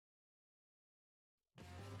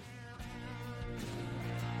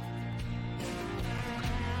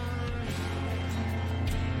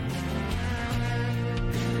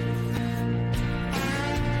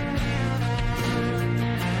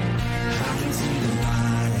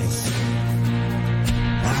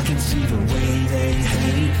see the way they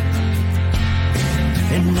hate.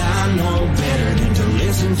 And I know better than to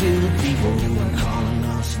listen to the people who are calling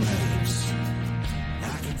us slaves.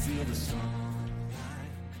 I can feel the sunlight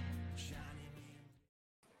shining.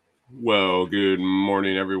 Well, good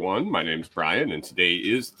morning, everyone. My name's Brian, and today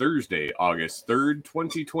is Thursday, August 3rd,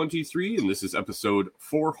 2023, and this is episode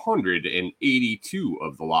 482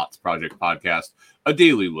 of the Lots Project podcast, a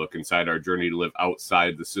daily look inside our journey to live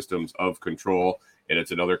outside the systems of control. And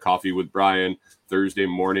it's another Coffee with Brian Thursday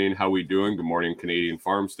morning. How we doing? Good morning, Canadian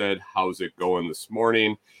Farmstead. How's it going this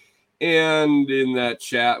morning? And in that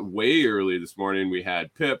chat way early this morning, we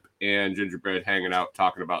had Pip and Gingerbread hanging out,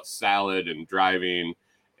 talking about salad and driving.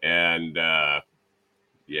 And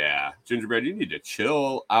yeah, Gingerbread, you need to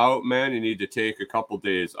chill out, man. You need to take a couple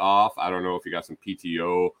days off. I don't know if you got some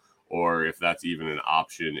PTO or if that's even an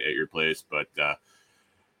option at your place, but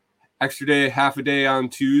extra day, half a day on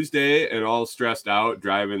Tuesday, and all stressed out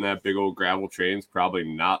driving that big old gravel train is probably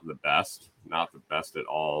not the best at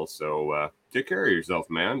all. So take care of yourself,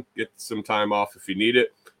 man. Get some time off if you need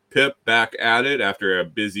it. Pip back at it after a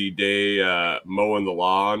busy day mowing the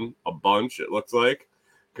lawn a bunch, it looks like,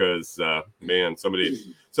 because man,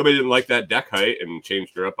 somebody didn't like that deck height and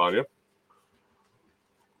changed her up on you.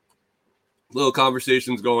 Little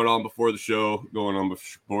conversations going on before the show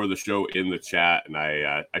in the chat, and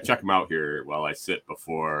I check them out here while I sit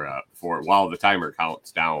while the timer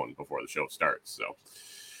counts down before the show starts. So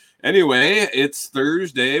anyway, it's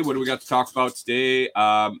Thursday. What do we got to talk about today?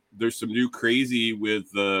 There's some new crazy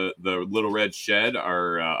with the Little Red Shed,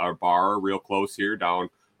 our bar real close here, down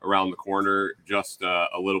around the corner just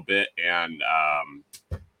a little bit, and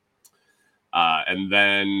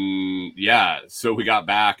then, yeah, so we got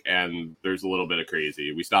back and there's a little bit of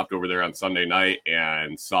crazy. We stopped over there on Sunday night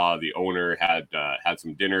and saw the owner had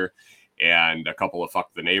some dinner and a couple of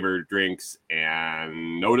Fuck the Neighbor drinks,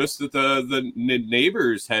 and noticed that the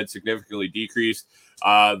neighbors had significantly decreased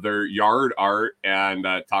their yard art, and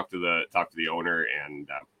talked to the owner, and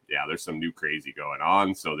yeah, there's some new crazy going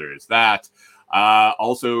on. So there is that.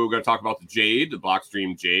 Also going to talk about the Jade, the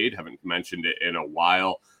Blockstream Jade. Haven't mentioned it in a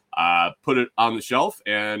while. Put it on the shelf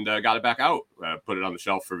and got it back out. Put it on the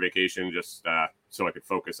shelf for vacation, just so I could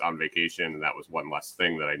focus on vacation. And that was one less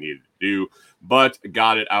thing that I needed to do, but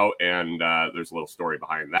got it out. And there's a little story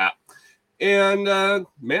behind that. And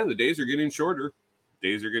man, the days are getting shorter.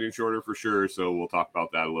 Days are getting shorter for sure. So we'll talk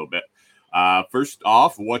about that a little bit. First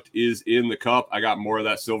off, what is in the cup? I got more of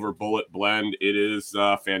that Silver Bullet blend. It is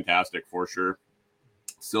fantastic for sure.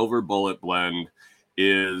 Silver Bullet blend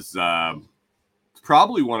is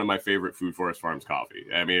probably one of my favorite Food Forest Farms coffee.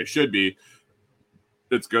 I mean, it should be.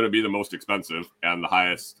 It's going to be the most expensive and the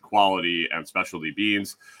highest quality and specialty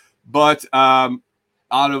beans. But out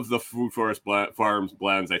of the Food Forest Farms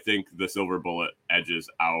blends, I think the Silver Bullet edges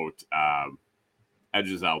out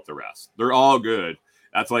the rest. They're all good.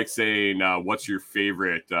 That's like saying, what's your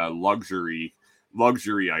favorite luxury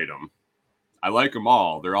item? I like them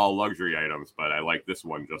all. They're all luxury items, but I like this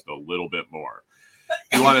one just a little bit more.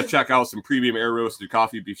 If you want to check out some premium air roasted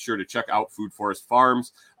coffee, be sure to check out Food Forest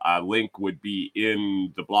Farms. Link would be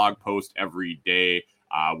in the blog post every day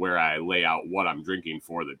where I lay out what I'm drinking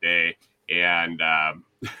for the day. And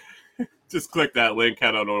just click that link,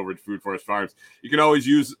 head on over to Food Forest Farms. You can always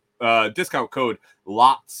use discount code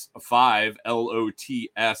LOTS5,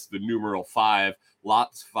 LOTS, the numeral 5.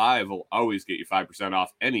 LOTS5 will always get you 5%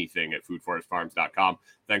 off anything at foodforestfarms.com.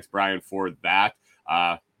 Thanks, Brian, for that.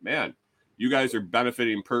 Man, you guys are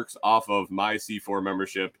benefiting perks off of my C4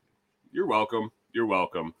 membership. You're welcome. You're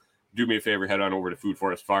welcome. Do me a favor, head on over to Food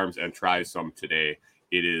Forest Farms and try some today.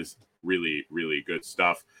 It is really, really good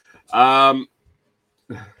stuff.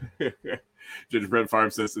 Gingerbread Farm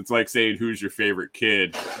says, it's like saying, who's your favorite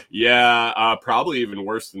kid? Yeah, probably even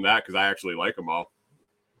worse than that, because I actually like them all.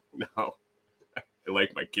 No, I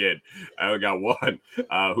like my kid. I only got one.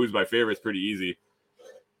 Who's my favorite? It's pretty easy.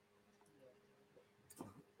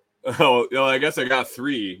 Oh, you know, I guess I got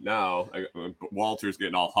three now. Walter's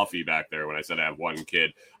getting all huffy back there when I said I have one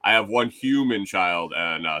kid. I have one human child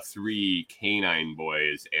and three canine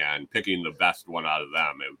boys, and picking the best one out of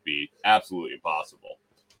them, it would be absolutely impossible.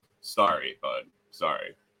 Sorry, bud.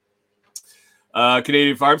 Sorry.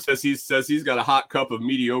 Canadian Farm says he's got a hot cup of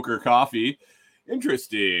mediocre coffee.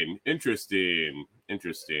 Interesting.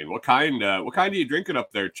 What kind are you drinking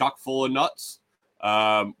up there? Chock full of nuts?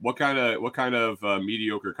 What kind of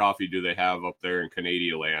mediocre coffee do they have up there in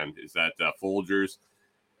Canadian land? Is that Folgers?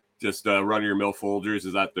 Just run your mill Folgers?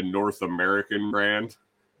 Is that the North American brand?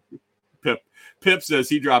 Pip says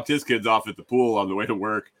he dropped his kids off at the pool on the way to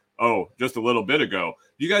work. Oh, just a little bit ago.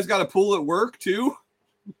 You guys got a pool at work too?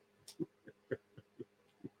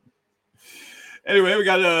 Anyway, we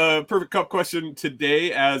got a perfect cup question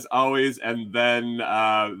today, as always, and then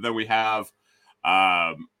we have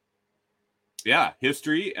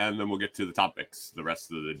history, and then we'll get to the topics the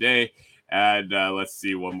rest of the day. And let's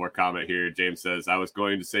see, one more comment here. James says, I was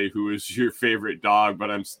going to say who is your favorite dog, but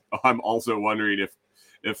I'm also wondering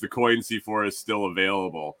if the coin C4 is still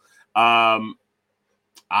available. I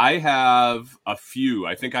have a few.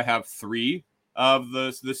 I think I have 3 of the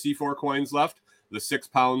C4 coins left, the 6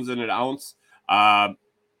 pounds and an ounce. I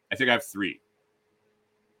think I have 3,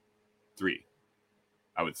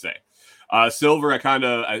 I would say. Silver, I kind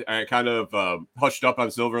of hushed up on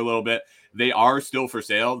silver a little bit. They are still for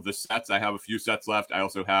sale. The sets, I have a few sets left. I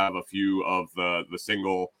also have a few of the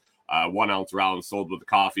single 1 ounce rounds sold with the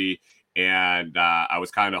coffee. And I was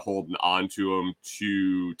kind of holding on to them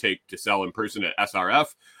to sell in person at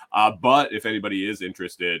SRF. But if anybody is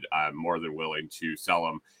interested, I'm more than willing to sell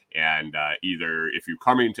them. And either if you're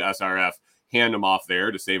coming to SRF, hand them off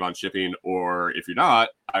there to save on shipping, or if you're not,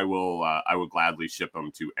 I will gladly ship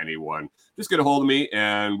them to anyone. Just get a hold of me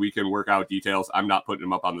and we can work out details. I'm not putting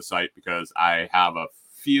them up on the site because I have a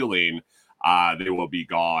feeling they will be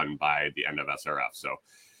gone by the end of SRF. So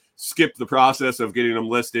skip the process of getting them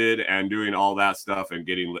listed and doing all that stuff and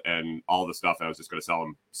all the stuff. I was just going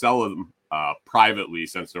to sell them privately,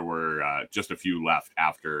 since there were just a few left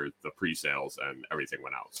after the pre-sales and everything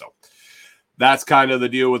went out. So that's kind of the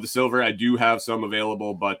deal with the silver. I do have some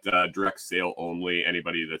available, but direct sale only.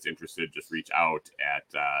 Anybody that's interested, just reach out at,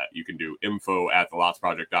 you can do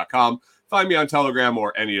info@thelotsproject.com. Find me on Telegram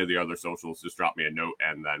or any of the other socials. Just drop me a note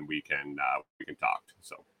and then we can talk.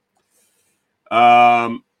 So,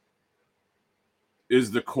 is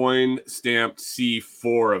the coin stamped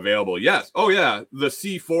C4 available? Yes. Oh, yeah. The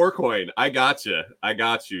C4 coin. I got you.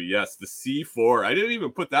 Yes, the C4. I didn't even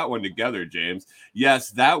put that one together, James.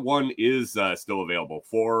 Yes, that one is still available.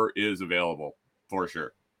 4 is available for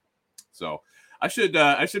sure. So I should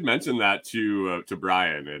mention that to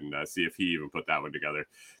Brian and see if he even put that one together.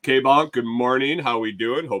 K-Bonk, good morning. How we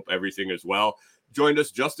doing? Hope everything is well. Joined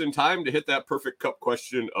us just in time to hit that perfect cup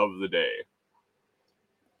question of the day.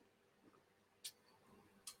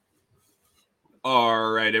 All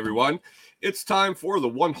right, everyone. It's time for the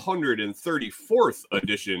 134th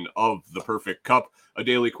edition of the Perfect Cup, a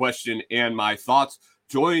daily question and my thoughts.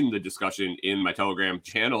 Join the discussion in my Telegram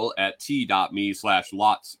channel at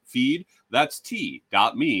t.me/lotsfeed. That's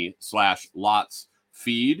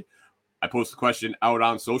t.me/lotsfeed. I post the question out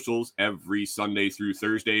on socials every Sunday through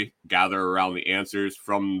Thursday. Gather around the answers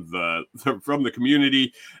from the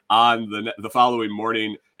community on the following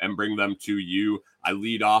morning and bring them to you. I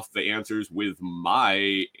lead off the answers with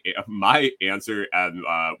my answer, and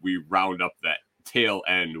we round up that tail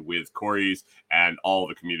end with Corey's and all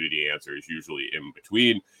the community answers, usually in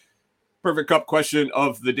between. Perfect cup question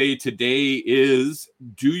of the day today is,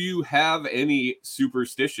 do you have any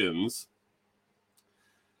superstitions?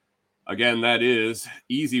 Again, that is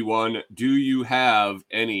easy one. Do you have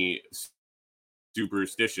any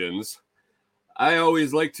superstitions? I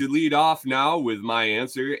always like to lead off now with my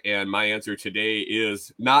answer, and my answer today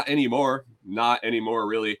is not anymore. Not anymore,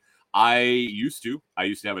 really. I used to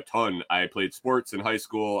have a ton. I played sports in high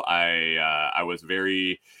school. I was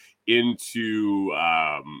very into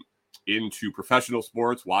professional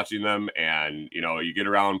sports, watching them, and you get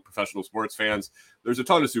around professional sports fans, there's a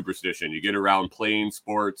ton of superstition. You get around playing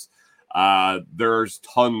sports, there's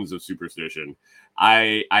tons of superstition.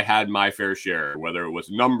 I had my fair share, whether it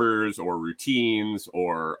was numbers or routines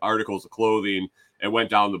or articles of clothing. It went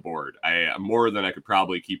down the board. More than I could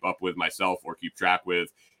probably keep up with myself or keep track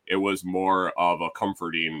with. It was more of a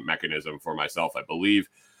comforting mechanism for myself, I believe.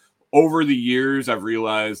 Over the years, I've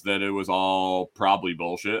realized that it was all probably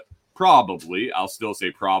bullshit. Probably. I'll still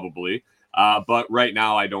say probably. But right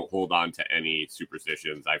now, I don't hold on to any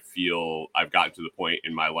superstitions. I feel I've gotten to the point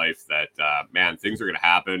in my life that, things are going to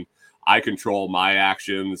happen. I control my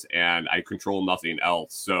actions and I control nothing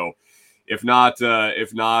else. So if not,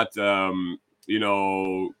 turning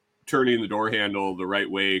the door handle the right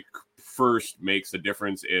way first makes a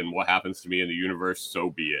difference in what happens to me in the universe, so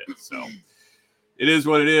be it. So it is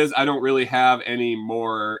what it is. I don't really have any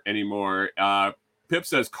more anymore. Pip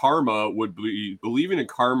says believing in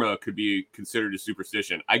karma could be considered a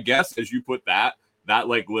superstition. I guess as you put that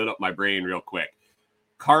like lit up my brain real quick.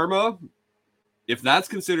 Karma, if that's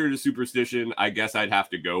considered a superstition, I guess I'd have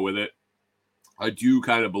to go with it. I do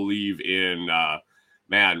kind of believe in,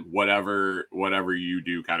 whatever you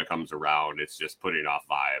do kind of comes around. It's just putting off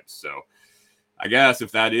vibes. So I guess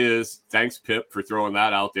if that is, thanks Pip for throwing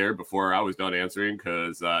that out there before I was done answering.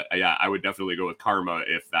 Cause I would definitely go with karma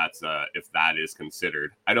if that is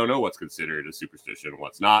considered. I don't know what's considered a superstition,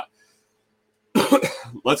 what's not.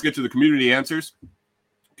 Let's get to the community answers.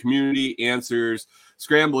 Community answers.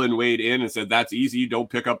 Scramblin weighed in and said, that's easy. Don't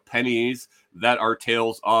pick up pennies that are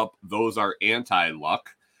tails up. Those are anti-luck.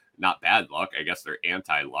 Not bad luck. I guess they're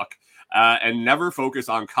anti-luck. And never focus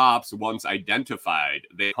on cops once identified.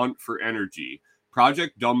 They hunt for energy.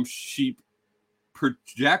 Project dumb sheep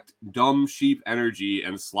energy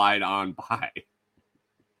and slide on by.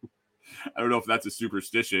 I don't know if that's a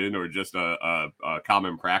superstition or just a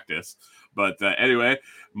common practice. But anyway,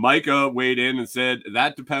 Micah weighed in and said,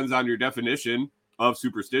 that depends on your definition of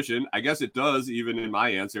superstition. I guess it does, even in my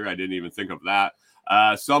answer. I didn't even think of that.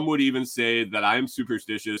 Some would even say that I'm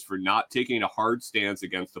superstitious for not taking a hard stance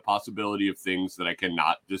against the possibility of things that I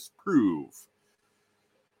cannot disprove.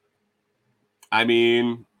 I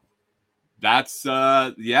mean, that's,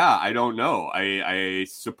 I don't know. I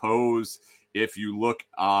suppose if you look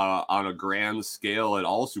on a grand scale at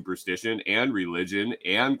all superstition and religion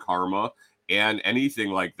and karma and anything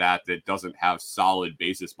like that that doesn't have solid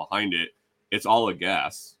basis behind it, it's all a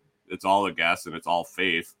guess. It's all a guess and it's all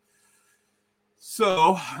faith.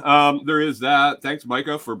 So there is that. Thanks,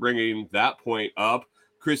 Micah, for bringing that point up.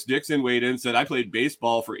 Chris Dixon weighed in and said, I played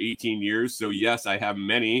baseball for 18 years, so yes, I have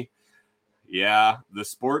many. Yeah, the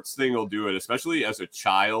sports thing will do it, especially as a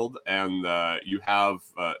child. And you have,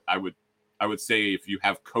 I would say if you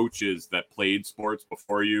have coaches that played sports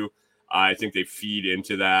before you, I think they feed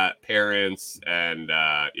into that. Parents and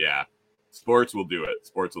sports will do it.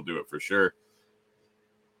 Sports will do it for sure.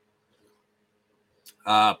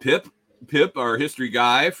 Pip, our history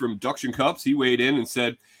guy from Duction Cups, he weighed in and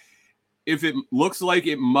said, if it looks like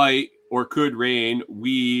it might or could rain,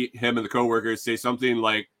 him and the coworkers say something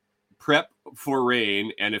like prep for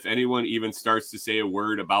rain. And if anyone even starts to say a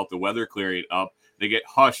word about the weather clearing up, they get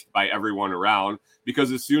hushed by everyone around,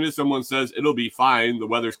 because as soon as someone says it'll be fine, the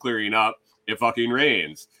weather's clearing up, it fucking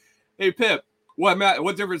rains. Hey, Pip,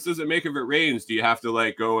 what difference does it make if it rains? Do you have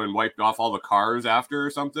to go and wipe off all the cars after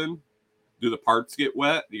or something? Do the parts get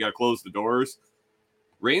wet? You got to close the doors.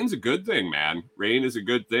 Rain's a good thing, man. Rain is a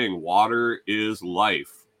good thing. Water is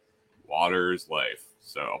life. Water is life.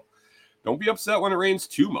 So don't be upset when it rains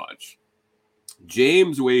too much.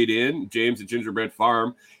 James weighed in. James at Gingerbread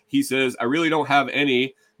Farm. He says, I really don't have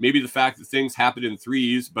any. Maybe the fact that things happen in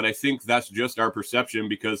threes, but I think that's just our perception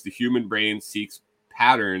because the human brain seeks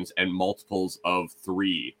patterns and multiples of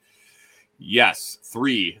three. Yes,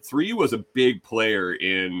 three. Three was a big player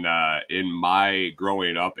in my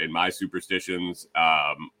growing up, in my superstitions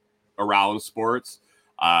around sports.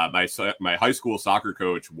 My high school soccer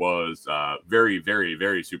coach was very, very,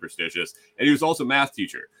 very superstitious, and he was also a math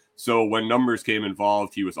teacher. So when numbers came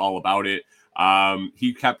involved, he was all about it.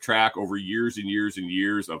 He kept track over years and years and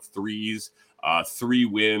years of threes, 3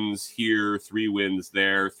 wins here, 3 wins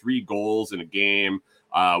there, 3 goals in a game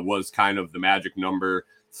was kind of the magic number.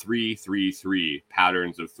 3, 3, 3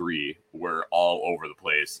 patterns of 3 were all over the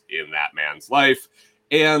place in that man's life,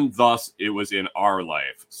 and thus it was in our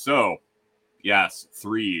life. So yes,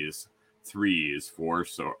 threes for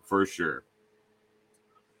sure.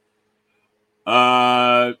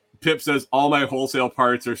 Pip says all my wholesale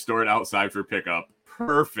parts are stored outside for pickup.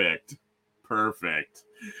 Perfect.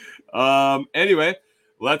 Anyway,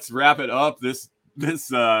 let's wrap it up. This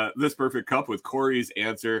perfect cup with Corey's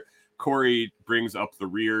answer. Corey brings up the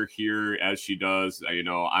rear here as she does.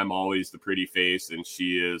 I'm always the pretty face, and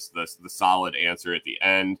she is the solid answer at the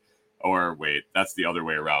end. Or wait, that's the other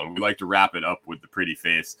way around. We like to wrap it up with the pretty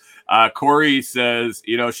face. Corey says,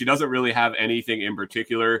 she doesn't really have anything in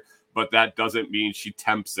particular, but that doesn't mean she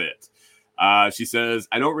tempts it. She says,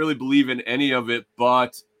 I don't really believe in any of it,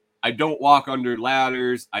 but I don't walk under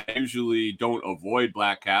ladders. I usually don't avoid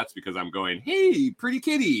black cats because I'm going, hey, pretty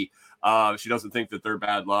kitty. She doesn't think that they're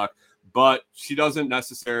bad luck, but she doesn't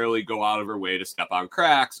necessarily go out of her way to step on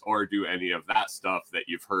cracks or do any of that stuff that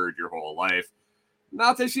you've heard your whole life.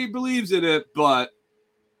 Not that she believes in it, but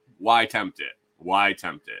why tempt it? Why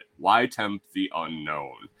tempt it? Why tempt the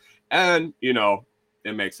unknown? And,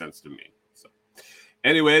 it makes sense to me. So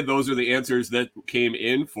anyway, those are the answers that came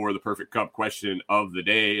in for the Perfect Cup question of the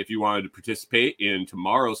day. If you wanted to participate in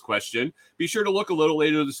tomorrow's question, be sure to look a little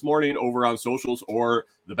later this morning over on socials, or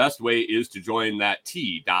the best way is to join that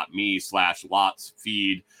t.me/Lots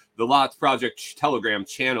feed, the Lots Project Telegram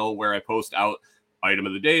channel, where I post out item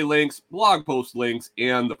of the day links, blog post links,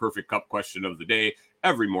 and the Perfect Cup question of the day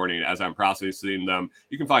every morning as I'm processing them.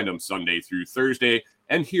 You can find them Sunday through Thursday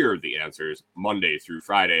and hear the answers Monday through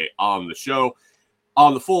Friday on the show,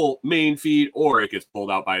 on the full main feed, or it gets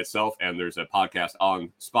pulled out by itself. And there's a podcast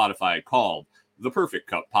on Spotify called The Perfect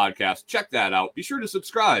Cup Podcast. Check that out. Be sure to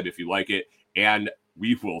subscribe if you like it. And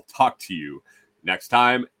we will talk to you next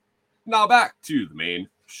time. Now back to the main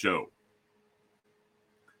show.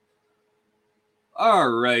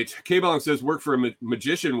 All right. K-Bong says, work for a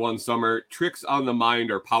magician one summer. Tricks on the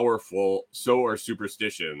mind are powerful. So are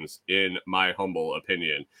superstitions, in my humble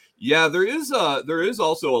opinion. Yeah, there is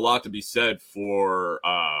also a lot to be said for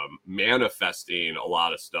manifesting a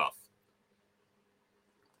lot of stuff.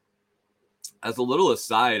 As a little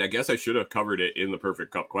aside, I guess I should have covered it in the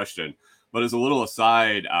Perfect Cup question. But as a little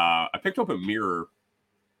aside, I picked up a mirror.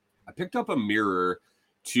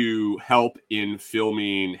 To help in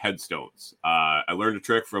filming headstones. I learned a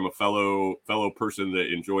trick from a fellow person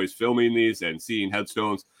that enjoys filming these and seeing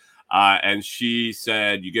headstones. And she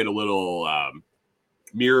said you get a little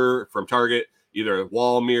mirror from Target, either a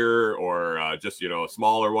wall mirror or just, a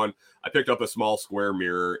smaller one. I picked up a small square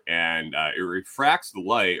mirror, and it refracts the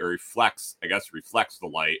light, or reflects the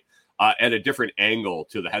light at a different angle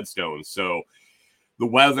to the headstones. So the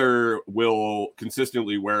weather will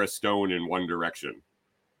consistently wear a stone in one direction.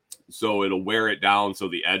 So it'll wear it down so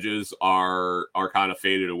the edges are kind of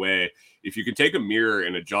faded away. If you can take a mirror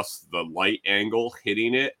and adjust the light angle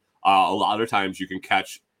hitting it, a lot of times you can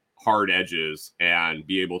catch hard edges and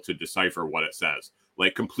be able to decipher what it says.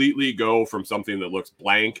 Like completely go from something that looks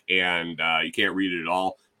blank and you can't read it at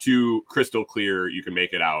all to crystal clear. You can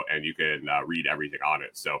make it out and you can read everything on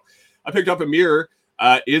it. So I picked up a mirror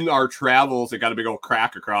in our travels. It got a big old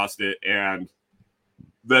crack across it, and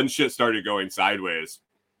then shit started going sideways.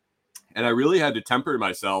 And I really had to temper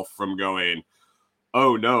myself from going,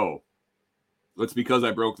 oh, no, it's because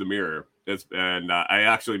I broke the mirror. I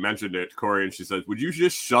actually mentioned it to Corey, and she said, would you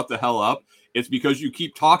just shut the hell up? It's because you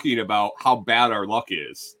keep talking about how bad our luck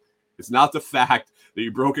is. It's not the fact that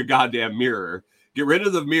you broke a goddamn mirror. Get rid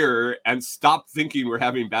of the mirror and stop thinking we're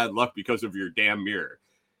having bad luck because of your damn mirror.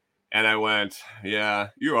 And I went, yeah,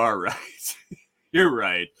 you are right. You're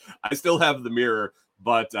right. I still have the mirror.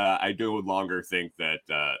 But I no longer think that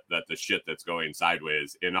the shit that's going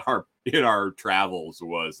sideways in our travels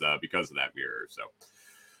was because of that mirror. So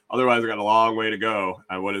otherwise, I got a long way to go.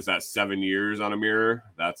 What is that, 7 years on a mirror?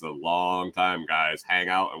 That's a long time, guys. Hang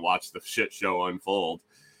out and watch the shit show unfold.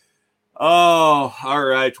 Oh, all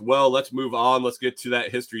right. Well, let's move on. Let's get to that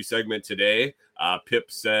history segment today. Pip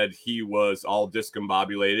said he was all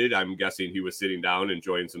discombobulated. I'm guessing he was sitting down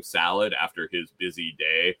enjoying some salad after his busy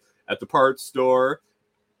day at the parts store.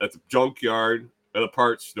 At the junkyard, at the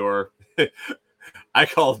parts store. I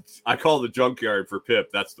call the junkyard for Pip.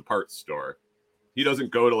 That's the parts store. He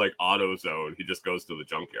doesn't go to like AutoZone. He just goes to the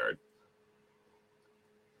junkyard.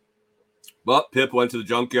 But Pip went to the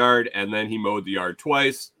junkyard and then he mowed the yard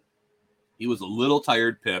twice. He was a little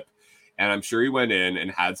tired, Pip, and I'm sure he went in and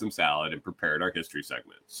had some salad and prepared our history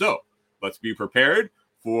segment. So let's be prepared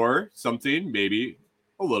for something maybe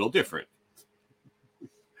a little different.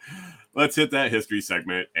 Let's hit that history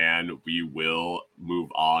segment and we will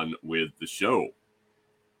move on with the show.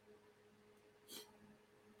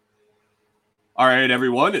 All right,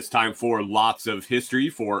 everyone, it's time for lots of history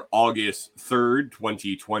for August 3rd,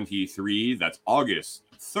 2023. That's August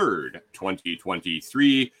 3rd,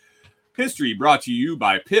 2023. History brought to you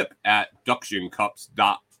by Pip at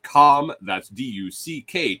ductioncups.com. That's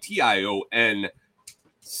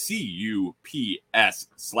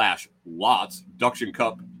DUCKTIONCUPS/lots.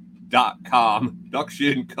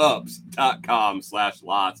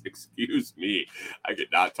 ductioncups.com/lots. Excuse me, I could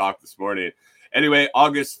not talk this morning. Anyway,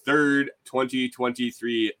 August 3rd,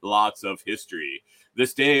 2023, lots of history.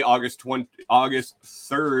 This day, August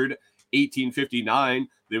 3rd, 1859,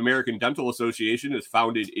 the American Dental Association is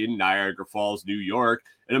founded in Niagara Falls, New York.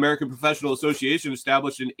 An American Professional Association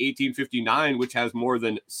established in 1859, which has more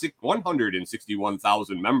than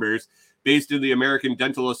 161,000 members, based in the American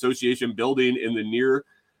Dental Association building in the near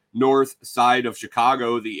north side of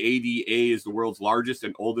Chicago. The ADA is the world's largest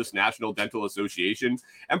and oldest national dental association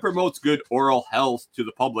and promotes good oral health to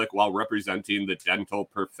the public while representing the dental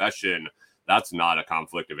profession. That's not a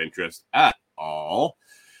conflict of interest at all.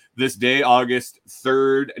 This day, August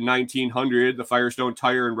 3rd, 1900, the Firestone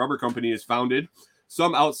Tire and Rubber Company is founded.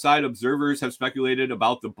 Some outside observers have speculated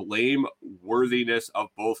about the blameworthiness of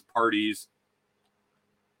both parties.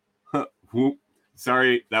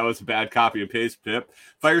 Sorry, that was a bad copy and paste, Pip.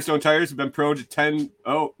 Firestone tires have been prone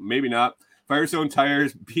to maybe not. Firestone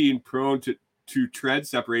tires being prone to tread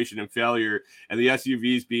separation and failure, and the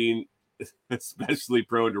SUVs being especially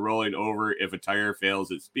prone to rolling over if a tire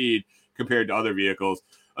fails at speed compared to other vehicles.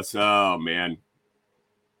 Oh, man.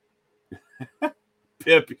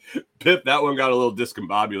 Pip, that one got a little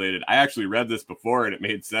discombobulated. I actually read this before, and it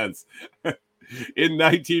made sense. In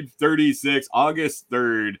 1936, August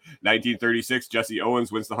 3rd, 1936, Jesse Owens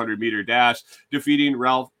wins the 100-meter dash, defeating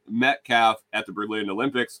Ralph Metcalfe at the Berlin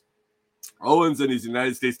Olympics. Owens and his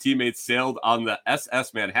United States teammates sailed on the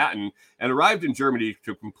SS Manhattan and arrived in Germany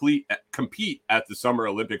to compete at the Summer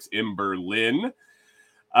Olympics in Berlin.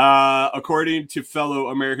 According to fellow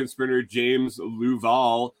American sprinter James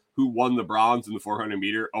Louval, who won the bronze in the 400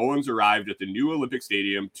 meter, Owens arrived at the new Olympic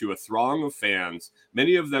Stadium to a throng of fans,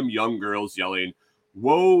 many of them young girls yelling,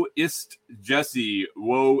 "Wo ist Jesse?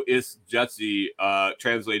 Wo ist Jesse?"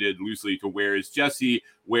 Translated loosely to "Where is Jesse?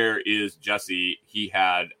 Where is Jesse?" He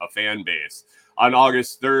had a fan base. On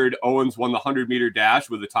August 3rd, Owens won the 100-meter dash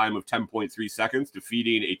with a time of 10.3 seconds,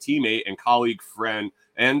 defeating a teammate and colleague friend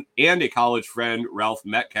and a college friend, Ralph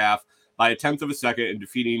Metcalfe, by a tenth of a second, and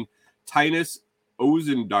defeating Tinus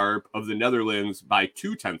Ozendarp of the Netherlands by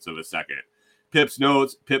 0.2 of a second. Pip's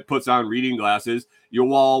notes: Pip puts on reading glasses.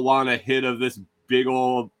 You all want a hit of this big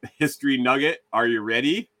old history nugget? Are you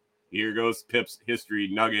ready? Here goes Pip's history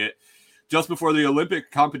nugget. Just before the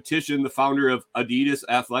Olympic competition, the founder of Adidas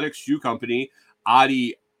Athletic Shoe Company,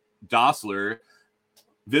 Adi Dassler,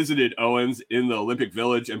 visited Owens in the Olympic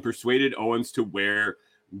Village and persuaded Owens to wear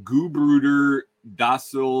Gebruder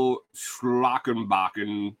Dassel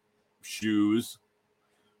Schlackenbachen shoes,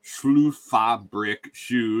 Schluffabrik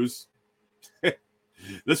shoes.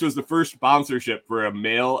 This was the first sponsorship for a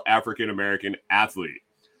male African-American athlete.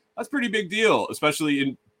 That's a pretty big deal, especially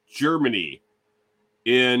in Germany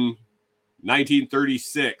in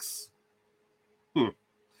 1936.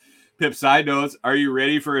 Pip side notes: are you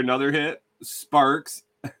ready for another hit? Sparks.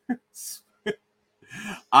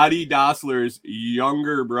 Adi Dassler's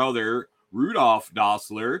younger brother, Rudolf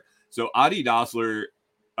Dassler. So Adi Dassler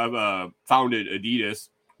founded Adidas.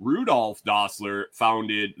 Rudolf Dassler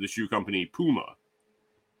founded the shoe company Puma.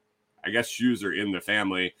 I guess shoes are in the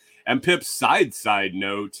family. And Pip's side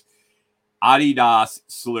note: Adidas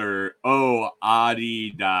Slur. Oh,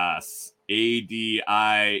 Adidas.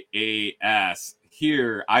 Adias.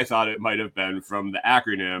 Here, I thought it might have been from the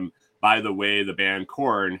acronym, by the way, the band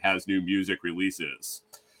Korn has new music releases.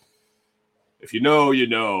 If you know, you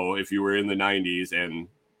know, if you were in the 90s and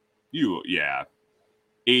 80s,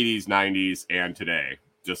 90s, and today,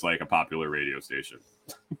 just like a popular radio station.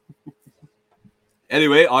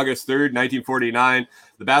 Anyway, August 3rd, 1949,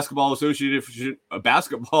 the Basketball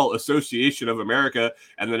Association of America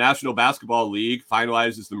and the National Basketball League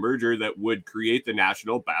finalizes the merger that would create the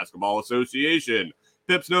National Basketball Association.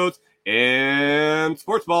 Pip's notes and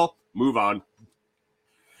sports ball. Move on.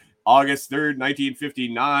 August 3rd,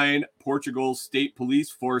 1959, Portugal's state police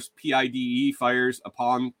force PIDE fires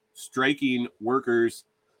upon striking workers.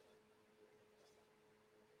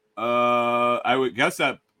 I would guess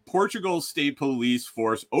that Portugal's state police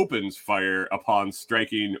force opens fire upon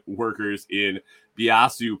striking workers in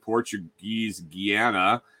Biaçu, Portuguese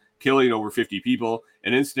Guiana, killing over 50 people.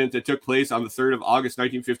 An incident that took place on the 3rd of August,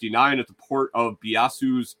 1959 at the port of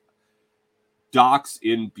Biaçu's docks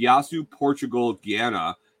in Biaçu, Portugal,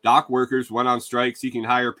 Guiana. Dock workers went on strike seeking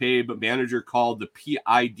higher pay, but manager called the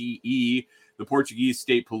PIDE, the Portuguese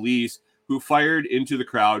state police, who fired into the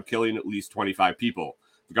crowd, killing at least 25 people.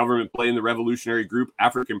 The government blamed the revolutionary group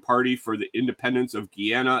African Party for the independence of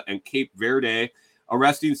Guyana and Cape Verde,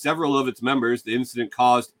 arresting several of its members. The incident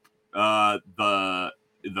caused the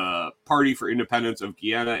Party for Independence of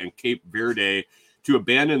Guyana and Cape Verde to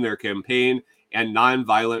abandon their campaign and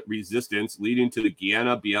nonviolent resistance, leading to the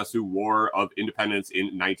Guyana-Biaçu War of Independence in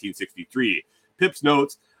 1963. Pip's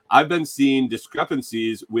notes: I've been seeing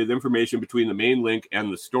discrepancies with information between the main link and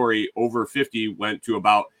the story. Over 50 went to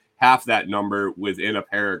about half that number within a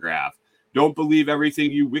paragraph. Don't believe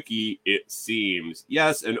everything you wiki, it seems.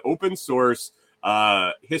 Yes, an open source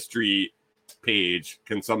history page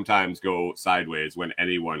can sometimes go sideways when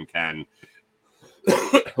anyone can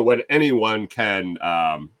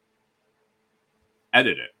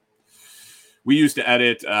edit it. We used to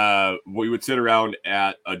edit, we would sit around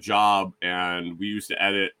at a job and we used to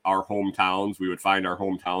edit our hometowns. We would find our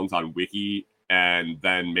hometowns on Wiki and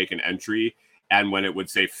then make an entry. And when it would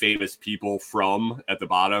say famous people from at the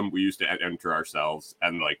bottom, we used to enter ourselves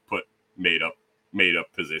and like put made up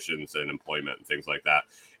positions and employment and things like that.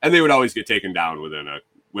 And they would always get taken down within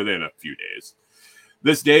a few days.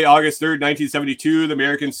 This day, August 3rd, 1972, the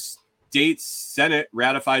American States Senate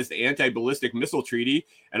ratifies the Anti-Ballistic Missile Treaty,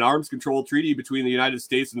 an arms control treaty between the United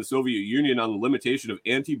States and the Soviet Union on the limitation of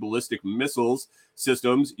anti-ballistic missiles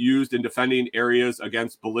systems used in defending areas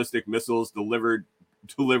against ballistic missiles delivered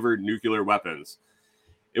nuclear weapons.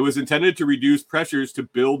 It was intended to reduce pressures to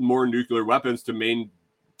build more nuclear weapons to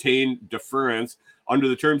maintain deterrence. Under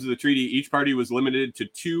the terms of the treaty, each party was limited to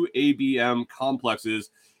 2 ABM complexes,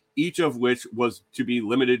 each of which was to be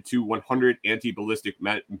limited to 100 anti-ballistic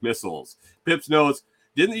missiles. Pip's notes: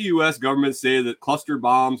 Didn't the U.S. government say that cluster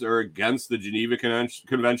bombs are against the Geneva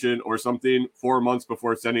Convention or something 4 months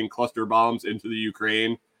before sending cluster bombs into the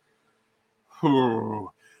Ukraine?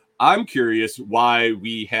 I'm curious why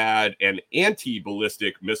we had an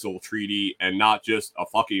anti-ballistic missile treaty and not just a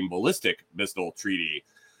fucking ballistic missile treaty.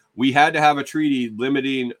 We had to have a treaty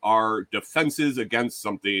limiting our defenses against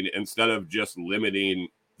something instead of just limiting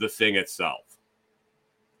the thing itself.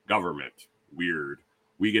 Government. Weird.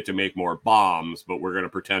 We get to make more bombs, but we're going to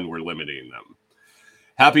pretend we're limiting them.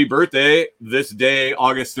 Happy birthday. This day,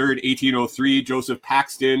 August 3rd, 1803, Joseph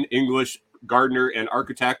Paxton, English gardener and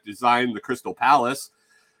architect, designed the Crystal Palace.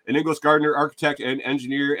 An English gardener, architect, and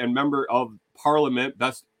engineer and member of Parliament,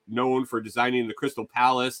 best known for designing the Crystal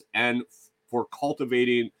Palace and for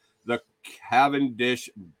cultivating the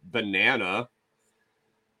Cavendish banana,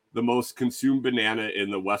 the most consumed banana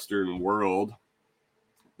in the Western world.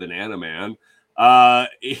 Banana Man.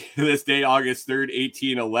 This day, August 3rd,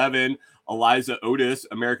 1811, Eliza Otis,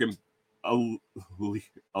 American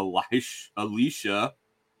Alicia,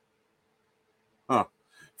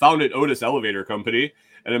 founded Otis Elevator Company,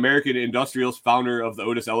 an American industrialist, founder of the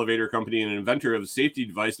Otis Elevator Company, and an inventor of a safety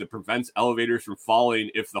device that prevents elevators from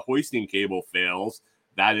falling if the hoisting cable fails.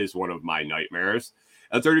 That is one of my nightmares.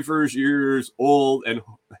 At 31 years old and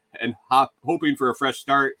hoping for a fresh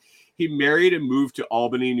start, he married and moved to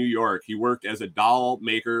Albany, New York. He worked as a doll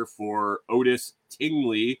maker for Otis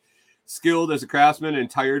Tingley. Skilled as a craftsman and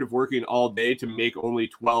tired of working all day to make only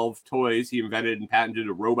 12 toys, he invented and patented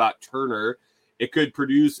a robot turner. It could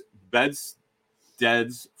produce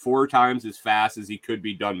bedsteads 4 times as fast as he could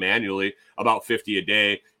be done manually, about 50 a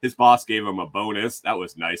day. His boss gave him a bonus. That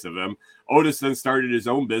was nice of him. Otis then started his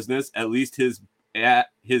own business, at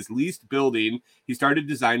his leased building. He started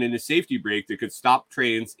designing a safety brake that could stop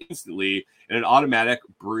trains instantly and an automatic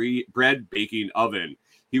bread baking oven.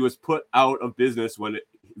 He was put out of business when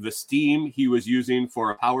the steam he was using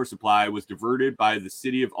for a power supply was diverted by the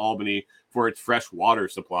city of Albany for its fresh water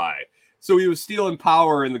supply. So he was stealing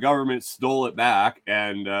power and the government stole it back.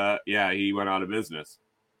 And he went out of business.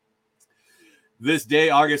 This day,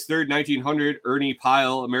 August 3rd, 1900, Ernie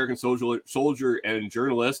Pyle, American soldier and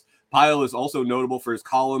journalist. Pyle is also notable for his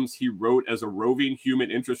columns he wrote as a roving human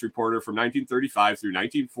interest reporter from 1935 through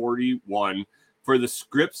 1941 for the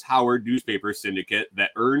Scripps Howard newspaper syndicate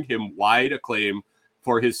that earned him wide acclaim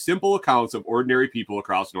for his simple accounts of ordinary people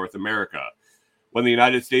across North America. When the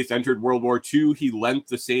United States entered World War II, he lent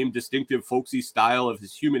the same distinctive folksy style of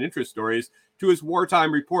his human interest stories to his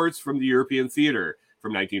wartime reports from the European theater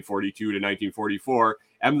from 1942 to 1944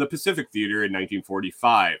 and the Pacific Theater in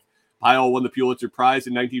 1945. Pyle won the Pulitzer Prize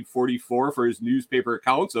in 1944 for his newspaper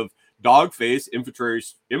accounts of dog-faced infantry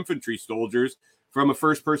soldiers from a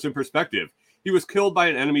first-person perspective. He was killed by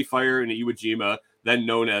an enemy fire in Iwo Jima, then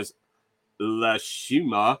known as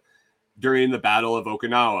Lashima, during the Battle of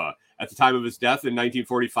Okinawa. At the time of his death in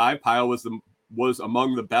 1945, Pyle was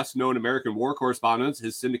among the best-known American war correspondents.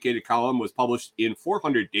 His syndicated column was published in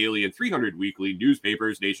 400 daily and 300 weekly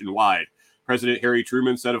newspapers nationwide. President Harry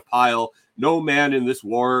Truman said of Pyle, "No man in this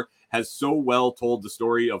war has so well told the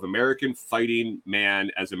story of American fighting man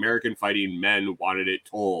as American fighting men wanted it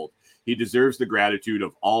told. He deserves the gratitude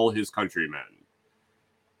of all his countrymen."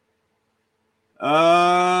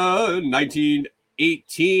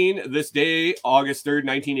 1918, this day, August 3rd,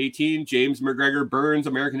 1918, James McGregor Burns,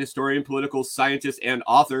 American historian, political scientist, and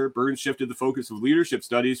author. Burns shifted the focus of leadership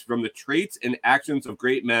studies from the traits and actions of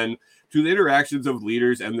great men to the interactions of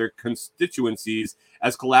leaders and their constituencies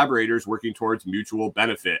as collaborators working towards mutual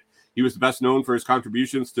benefit. He was best known for his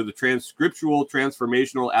contributions to the transcriptual,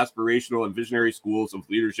 transformational, aspirational, and visionary schools of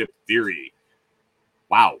leadership theory.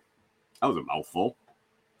 Wow, that was a mouthful.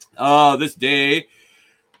 This day,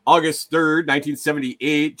 August 3rd,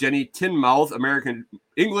 1978, Jenny Tinmouth,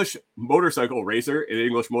 English motorcycle racer.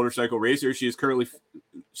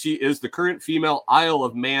 She is the current female Isle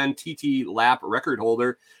of Man TT lap record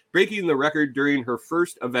holder, breaking the record during her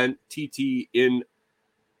first event TT in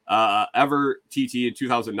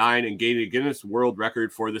 2009 and gaining a Guinness World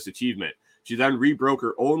Record for this achievement. She then rebroke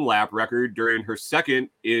her own lap record during her second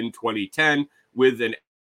in 2010 with an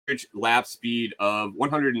average lap speed of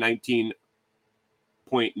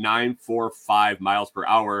 119.945 miles per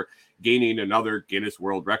hour, gaining another Guinness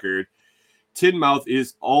World Record. Tinmouth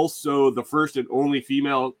is also the first and only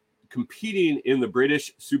female competing in the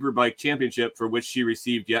British Superbike Championship, for which she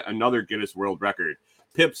received yet another Guinness World Record.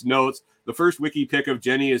 Pips notes, the first wiki pic of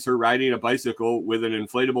Jenny is her riding a bicycle with an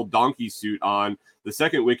inflatable donkey suit on. The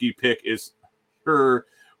second wiki pic is her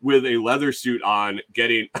with a leather suit on,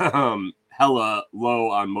 getting hella low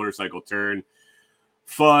on motorcycle turn.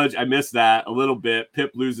 Fudge, I missed that a little bit.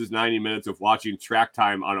 Pip loses 90 minutes of watching track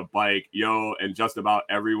time on a bike. Yo, and just about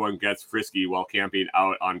everyone gets frisky while camping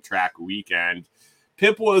out on track weekend.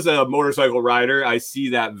 Pip was a motorcycle rider. I see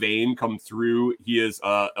that vein come through. He is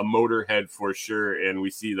a motorhead for sure, and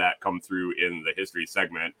we see that come through in the history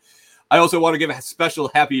segment. I also want to give a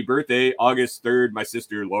special happy birthday, August 3rd. My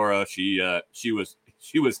sister Laura, she was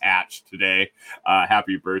hatched today.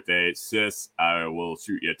 Happy birthday, sis. I will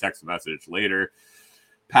shoot you a text message later.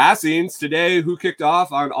 Passings today, who kicked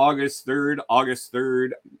off on August 3rd,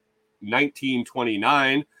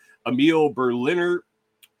 1929. Emil Berliner,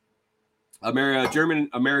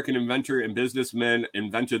 German-American inventor and businessman,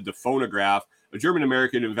 invented the phonograph, a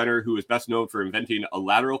German-American inventor who is best known for inventing a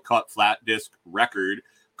lateral cut flat disc record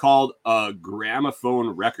called a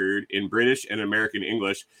gramophone record in British and American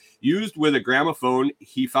English. Used with a gramophone,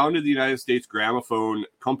 he founded the United States Gramophone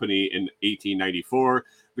Company in 1894.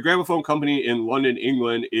 The Gramophone Company in London,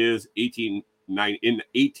 England is in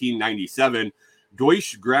 1897.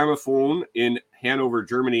 Deutsche Grammophon in Hanover,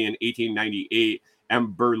 Germany in 1898.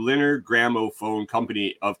 And Berliner Grammophone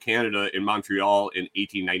Company of Canada in Montreal in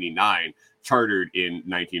 1899, chartered in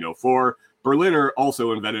 1904. Berliner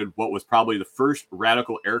also invented what was probably the first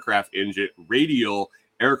radial aircraft engine in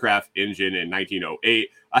 1908,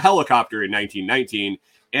 a helicopter in 1919,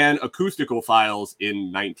 and acoustical files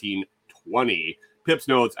in 1920. Pip's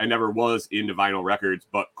notes, I never was into vinyl records,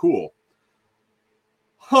 but cool.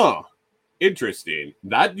 Huh. Interesting.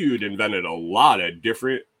 That dude invented a lot of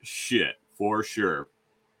different shit, for sure.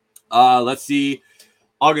 Let's see.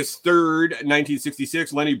 August 3rd,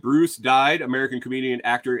 1966, Lenny Bruce died. American comedian,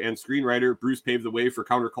 actor, and screenwriter. Bruce paved the way for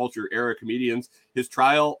counterculture era comedians. His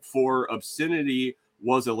trial for obscenity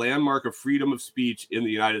was a landmark of freedom of speech in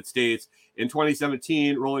the United States. In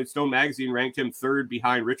 2017, Rolling Stone magazine ranked him third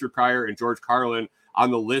behind Richard Pryor and George Carlin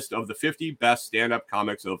on the list of the 50 best stand-up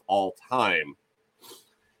comics of all time.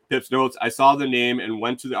 Pip's notes, I saw the name and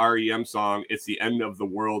went to the REM song, It's the End of the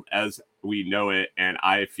World as We Know It, and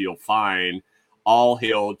I Feel Fine. All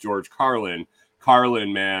hail George Carlin.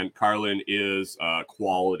 Carlin, man. Carlin is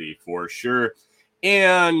quality for sure.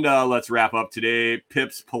 And let's wrap up today.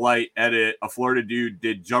 Pip's polite edit. A Florida dude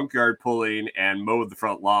did junkyard pulling and mowed the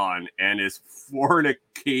front lawn and is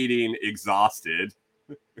fornicating exhausted.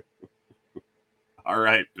 All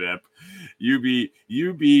right, Pip. You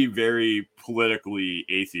be very politically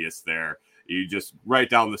atheist there. You just right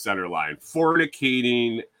down the center line.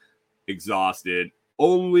 Fornicating exhausted.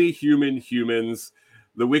 Only humans.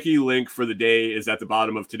 The wiki link for the day is at the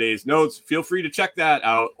bottom of today's notes. Feel free to check that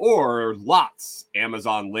out, or Lots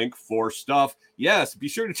Amazon link for stuff. Yes, be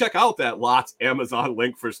sure to check out that Lots Amazon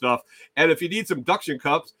link for stuff. And if you need some Duction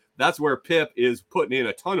cups, that's where Pip is putting in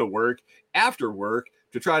a ton of work after work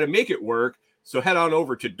to try to make it work. So head on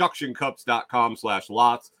over to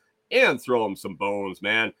ductioncups.com/lots and throw them some bones,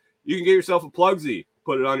 man. You can get yourself a Plugsy,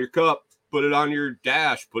 put it on your cup, put it on your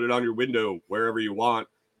dash, put it on your window, wherever you want.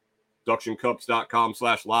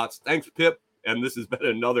 ductioncups.com/lots. Thanks, Pip. And this has been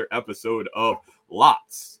another episode of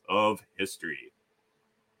Lots of History.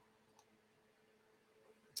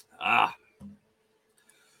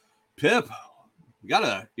 Pip, you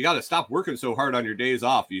gotta stop working so hard on your days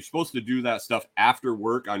off. You're supposed to do that stuff after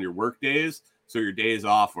work on your work days, so your days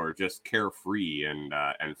off are just carefree and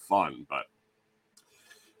fun. But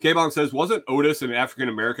K-Bong says, wasn't Otis an African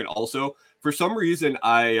American also? For some reason,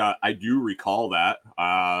 I do recall that.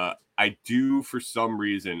 I do for some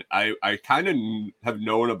reason. I kind of have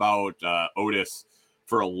known about Otis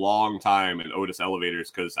for a long time and Otis elevators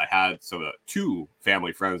because I had two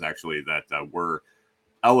family friends actually that were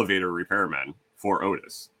elevator repairmen for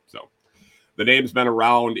Otis. So the name's been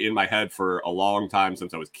around in my head for a long time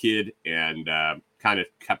since I was a kid, and kind of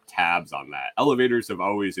kept tabs on that. Elevators have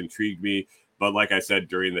always intrigued me. But like I said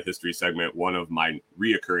during the history segment, one of my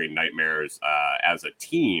reoccurring nightmares as a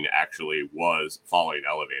teen actually was falling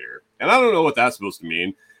elevator. And I don't know what that's supposed to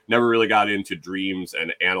mean. Never really got into dreams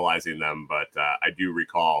and analyzing them, but I do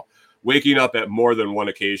recall waking up at more than one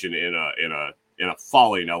occasion in a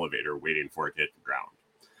falling elevator waiting for it to hit the ground.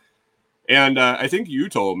 And I think you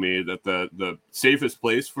told me that the safest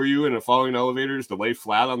place for you in a falling elevator is to lay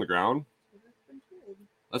flat on the ground.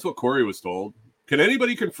 That's what Corey was told. Can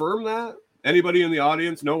anybody confirm that? Anybody in the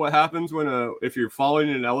audience know what happens if you're falling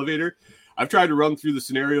in an elevator? I've tried to run through the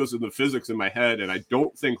scenarios and the physics in my head, and I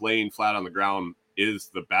don't think laying flat on the ground is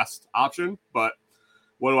the best option. But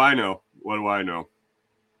what do I know?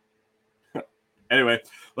 Anyway,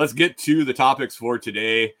 let's get to the topics for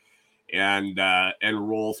today and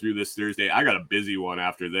roll through this Thursday. I got a busy one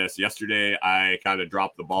after this. Yesterday, I kind of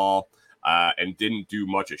dropped the ball and didn't do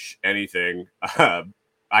much of anything. I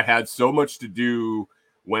had so much to do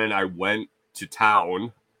when I went to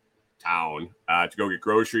town to go get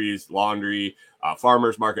groceries, laundry,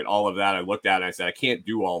 farmer's market, all of that. I looked at it and I said, I can't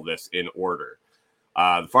do all this in order.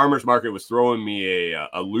 The farmer's market was throwing me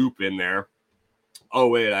a loop in there. Oh,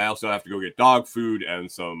 wait, I also have to go get dog food and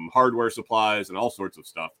some hardware supplies and all sorts of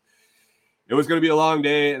stuff. It was going to be a long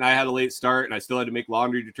day, and I had a late start, and I still had to make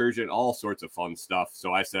laundry detergent, all sorts of fun stuff.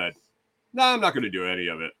 So I said, no, I'm not going to do any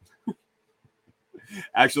of it.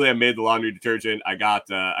 Actually, I made the laundry detergent. I got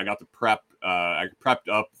the prep. I prepped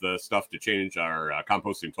up the stuff to change our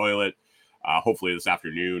composting toilet. Hopefully this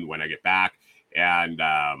afternoon when I get back. And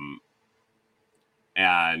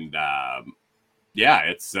yeah,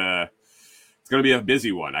 it's going to be a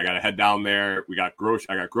busy one. I got to head down there. I got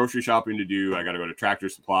grocery shopping to do. I got to go to Tractor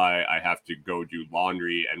Supply. I have to go do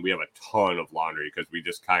laundry, and we have a ton of laundry because we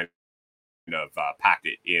just kind of packed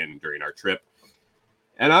it in during our trip.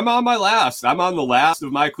 And I'm on the last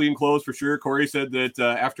of my clean clothes for sure. Corey said that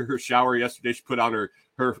after her shower yesterday, she put on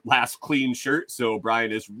her last clean shirt. So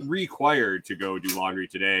Brian is required to go do laundry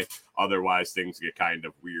today. Otherwise, things get kind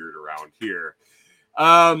of weird around here.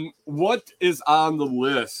 What is on the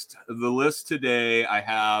list? The list today, I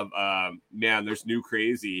have, there's new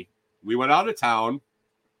crazy. We went out of town.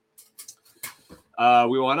 Oh,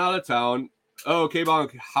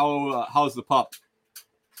 K-Bonk, how's the pup?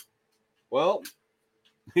 Well,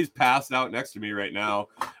 he's passed out next to me right now.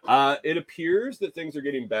 It appears that things are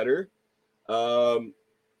getting better. Whoa,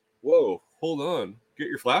 hold on. Get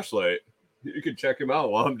your flashlight. You can check him out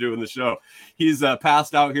while I'm doing the show. He's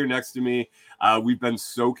passed out here next to me. We've been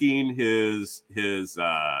soaking his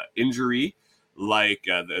injury, like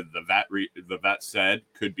the vet said,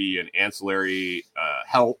 could be an ancillary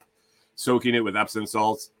help. Soaking it with Epsom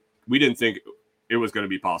salts. We didn't think it was going to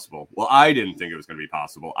be possible. Well, I didn't think it was going to be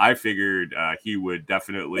possible. I figured he would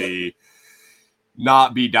definitely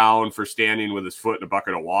not be down for standing with his foot in a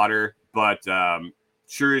bucket of water, but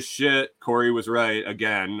sure as shit, Corey was right.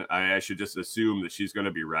 Again, I should just assume that she's going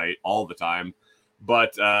to be right all the time.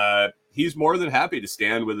 But he's more than happy to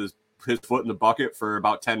stand with his foot in the bucket for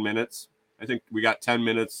about 10 minutes. I think we got 10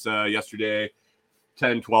 minutes yesterday,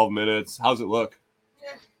 10, 12 minutes. How's it look?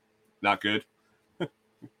 Yeah. Not good.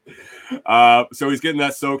 So he's getting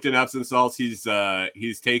that soaked in Epsom salts.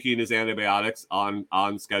 He's taking his antibiotics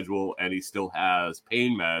on schedule, and he still has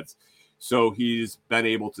pain meds. So he's been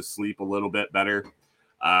able to sleep a little bit better.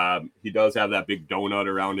 He does have that big donut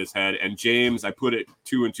around his head. And James, I put it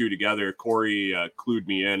 2 and 2 together. Corey clued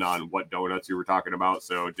me in on what donuts you were talking about.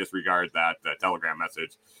 So disregard that Telegram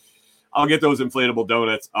message. I'll get those inflatable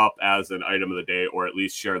donuts up as an item of the day, or at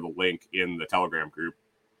least share the link in the Telegram group,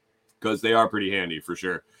 because they are pretty handy for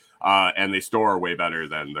sure. And they store way better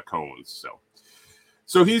than the cones.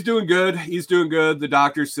 So he's doing good. The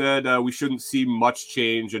doctor said we shouldn't see much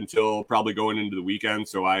change until probably going into the weekend.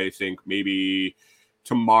 So I think maybe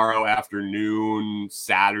tomorrow afternoon,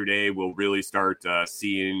 Saturday, we'll really start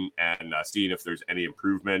seeing if there's any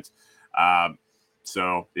improvement.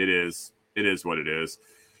 So it is what it is.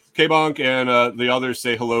 K-Bonk and the others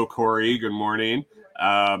say hello, Corey. Good morning.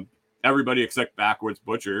 Everybody except Backwoods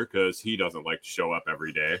Butcher, because he doesn't like to show up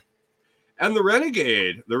every day. And the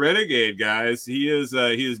Renegade, guys, he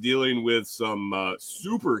is dealing with some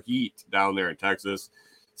super heat down there in Texas.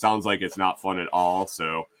 Sounds like it's not fun at all.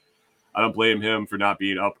 So I don't blame him for not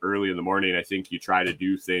being up early in the morning. I think you try to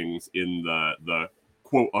do things in the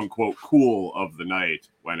quote unquote cool of the night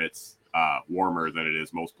when it's warmer than it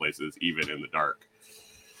is most places, even in the dark.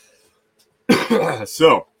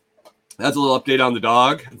 So that's a little update on the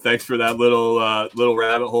dog. Thanks for that little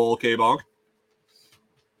rabbit hole, K-Bonk.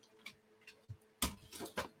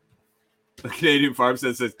 The Canadian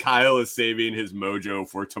Farmstead says Kyle is saving his mojo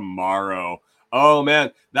for tomorrow. Oh man,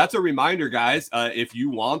 that's a reminder, guys. If you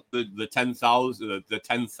want the 10,000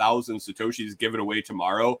 Satoshis given away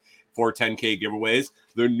tomorrow for 10K giveaways,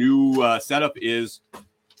 the new setup is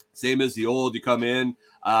same as the old. You come in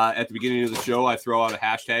at the beginning of the show. I throw out a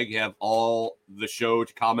hashtag. You have all the show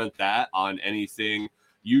to comment that on anything.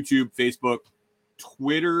 YouTube, Facebook,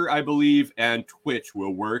 Twitter, I believe, and Twitch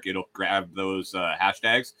will work. It'll grab those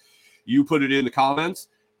hashtags. You put it in the comments,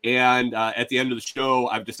 and at the end of the show,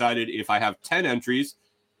 I've decided if I have 10 entries,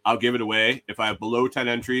 I'll give it away. If I have below 10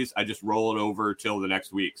 entries, I just roll it over till the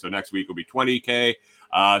next week. So next week will be 20K.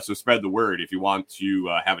 So spread the word if you want to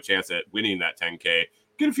have a chance at winning that 10K.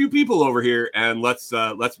 Get a few people over here, and let's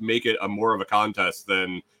make it a more of a contest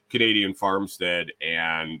than Canadian Farmstead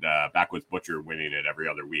and Backwoods Butcher winning it every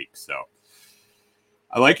other week. So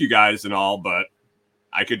I like you guys and all, but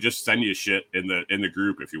I could just send you shit in the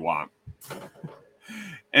group if you want.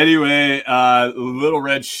 Anyway, Little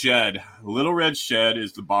Red Shed. Little Red Shed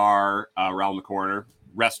is the bar around the corner.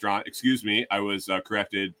 restaurant. Excuse me. I was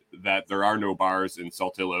corrected that there are no bars in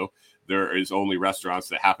Saltillo. There is only restaurants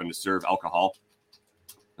that happen to serve alcohol.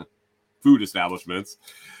 Food establishments.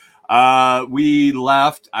 We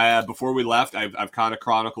left. Before we left, I've kind of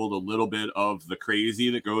chronicled a little bit of the crazy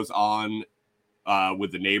that goes on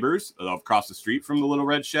with the neighbors across the street from the Little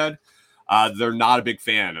Red Shed. They're not a big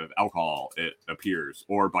fan of alcohol, it appears,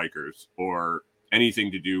 or bikers, or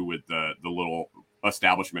anything to do with the little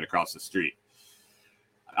establishment across the street.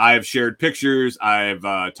 I've shared pictures.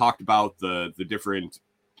 I've talked about the different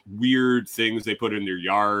weird things they put in their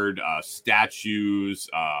yard, statues,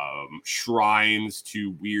 shrines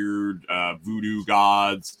to weird voodoo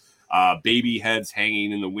gods, baby heads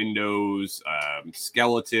hanging in the windows,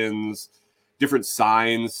 skeletons, different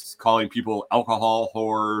signs calling people alcohol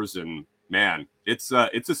whores, and man, it's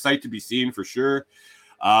a sight to be seen for sure.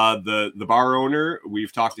 The bar owner,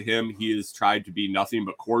 we've talked to him. He has tried to be nothing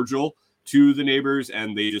but cordial to the neighbors,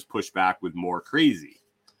 and they just push back with more crazy.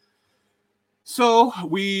 So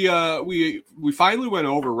we finally went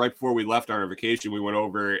over right before we left on our vacation. We went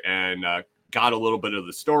over and got a little bit of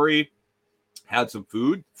the story, had some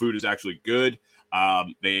food. Food is actually good.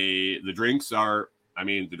 The drinks are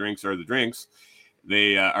the drinks.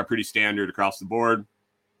 They are pretty standard across the board.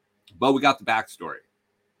 But we got the backstory.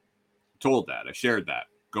 Told that. I shared that.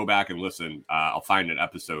 Go back and listen. I'll find an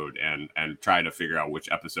episode and try to figure out which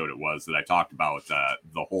episode it was that I talked about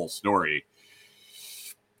the whole story.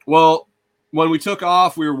 Well, when we took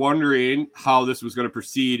off, we were wondering how this was going to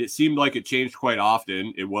proceed. It seemed like it changed quite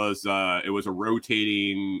often. It was a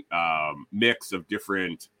rotating mix of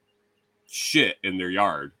different shit in their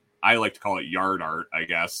yard. I like to call it yard art, I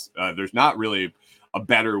guess. There's not really a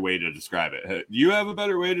better way to describe it. Do you have a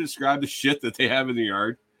better way to describe the shit that they have in the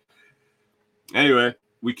yard? Anyway,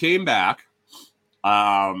 we came back.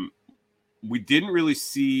 We didn't really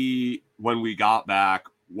see when we got back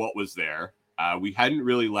what was there. We hadn't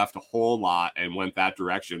really left a whole lot and went that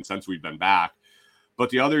direction since we'd been back.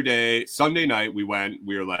 But the other day, Sunday night, we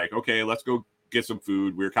were like, okay, let's go get some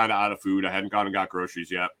food. We were kind of out of food. I hadn't gone and got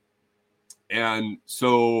groceries yet. And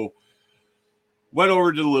so went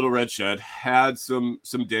over to the Little Red Shed, had some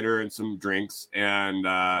dinner and some drinks. And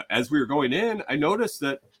as we were going in, I noticed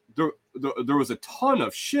that there was a ton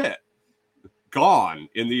of shit gone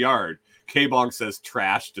in the yard. K-Bong says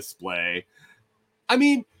trash display. I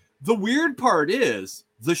mean, the weird part is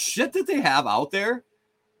the shit that they have out there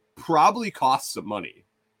probably cost some money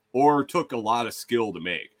or took a lot of skill to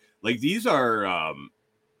make. Like, these are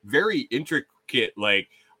very intricate, like,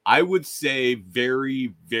 I would say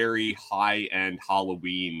very, very high-end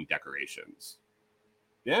Halloween decorations.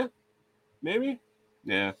 Yeah? Maybe?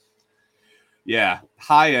 Yeah. Yeah.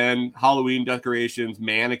 High-end Halloween decorations,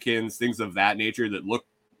 mannequins, things of that nature that look,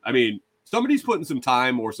 I mean, somebody's putting some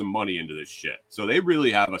time or some money into this shit. So they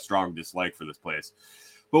really have a strong dislike for this place.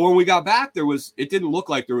 But when we got back, it didn't look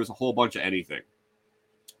like there was a whole bunch of anything.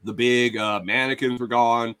 The big mannequins were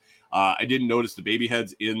gone. I didn't notice the baby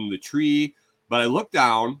heads in the tree, but I looked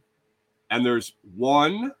down and there was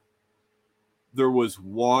one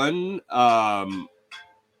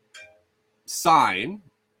sign.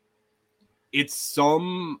 It's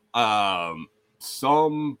some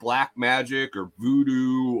black magic or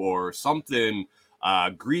voodoo or something,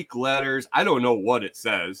 Greek letters. I don't know what it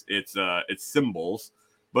says. It's symbols,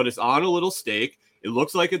 but it's on a little stake. It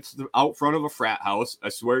looks like it's out front of a frat house. I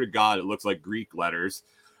swear to God, it looks like Greek letters.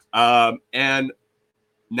 And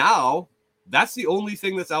now that's the only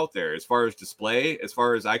thing that's out there as far as display, as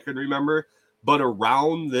far as I can remember. But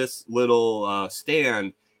around this little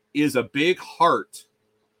stand is a big heart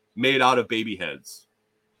made out of baby heads,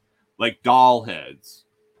 like doll heads,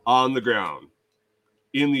 on the ground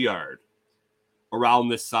in the yard around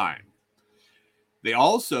this sign. They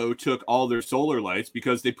also took all their solar lights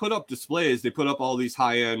because they put up displays. They put up all these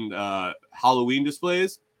high-end Halloween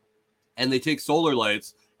displays, and they take solar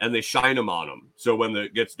lights and they shine them on them. So when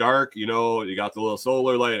it gets dark, you got the little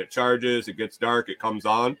solar light, it charges, it gets dark, it comes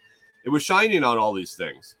on. It was shining on all these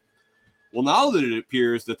things. Well, now that it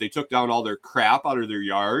appears that they took down all their crap out of their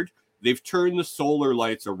yard, they've turned the solar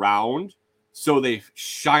lights around so they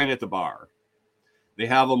shine at the bar. They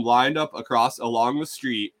have them lined up along the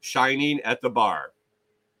street, shining at the bar.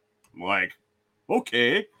 I'm like,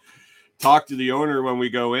 okay. Talk to the owner when we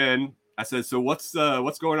go in. I said, so what's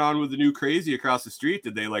going on with the new crazy across the street?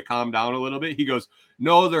 Did they calm down a little bit? He goes,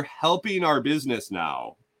 no, they're helping our business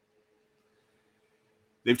now.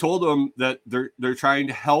 They've told him that they're trying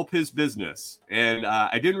to help his business. And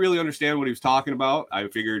I didn't really understand what he was talking about. I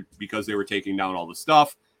figured because they were taking down all the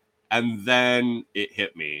stuff. And then it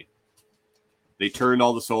hit me. They turned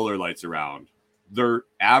all the solar lights around. They're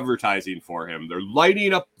advertising for him. They're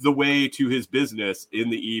lighting up the way to his business in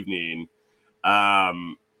the evening.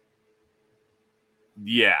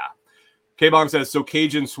 Yeah. K-Bong says, so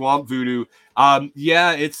Cajun swamp voodoo.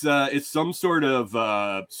 Yeah, it's some sort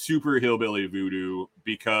of super hillbilly voodoo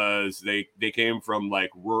because they came from like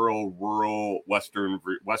rural West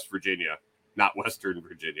Virginia. Not Western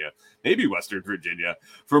Virginia. Maybe Western Virginia.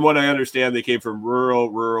 From what I understand, they came from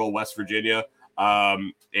rural West Virginia.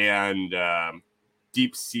 And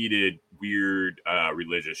deep-seated weird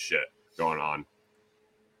religious shit going on.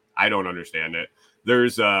 I don't understand it.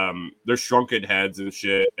 There's shrunken heads and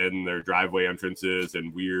shit and their driveway entrances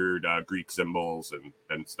and weird Greek symbols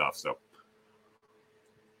and stuff. So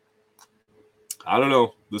I don't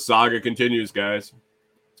know. The saga continues, guys.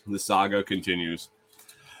 The saga continues.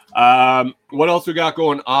 What else we got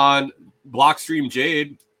going on? Blockstream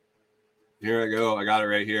Jade. Here I go. I got it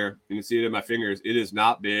right here. You can see it in my fingers. It is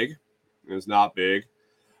not big. It is not big.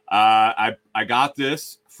 I got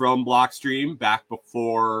this from Blockstream back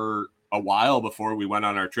before a while before we went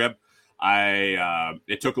on our trip.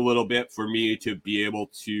 It took a little bit for me to be able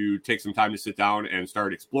to take some time to sit down and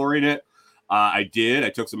start exploring it. I did. I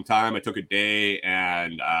took some time. I took a day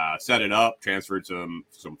and set it up, transferred some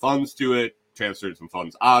funds to it, transferred some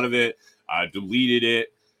funds out of it, deleted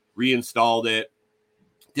it, reinstalled it,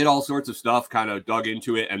 did all sorts of stuff, kind of dug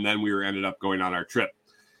into it, and then ended up going on our trip.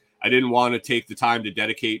 I didn't want to take the time to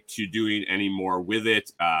dedicate to doing any more with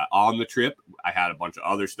it on the trip. I had a bunch of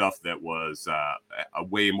other stuff that was a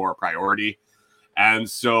way more priority. And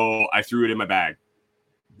so I threw it in my bag.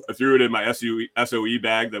 I threw it in my SOE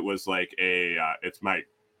bag that was like it's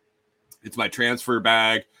my transfer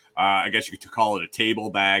bag. I guess you could call it a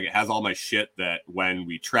table bag. It has all my shit that when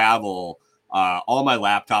we travel, all my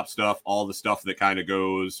laptop stuff, all the stuff that kind of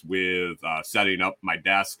goes with setting up my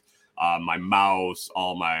desk, my mouse,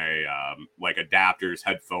 all my like adapters,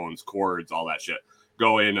 headphones, cords, all that shit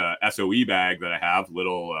go in a SOE bag that I have,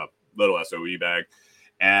 little SOE bag.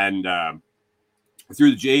 And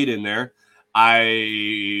threw the Jade in there.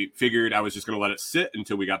 I figured I was just going to let it sit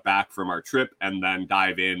until we got back from our trip and then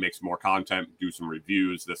dive in, make some more content, do some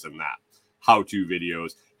reviews, this and that, how-to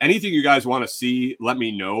videos. Anything you guys want to see, let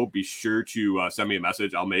me know. Be sure to send me a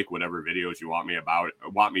message. I'll make whatever videos you want me to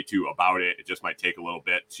about it. It just might take a little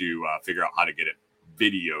bit to figure out how to get it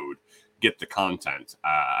videoed, get the content.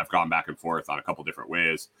 I've gone back and forth on a couple different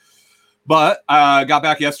ways. But I got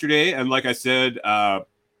back yesterday, and like I said,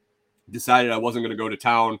 decided I wasn't going to go to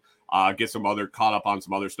town, caught up on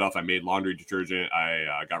some other stuff. I made laundry detergent.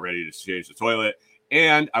 I got ready to change the toilet,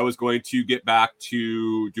 and I was going to get back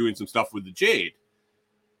to doing some stuff with the Jade.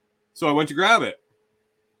 So I went to grab it,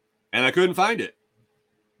 and I couldn't find it.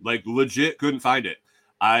 Like, legit couldn't find it.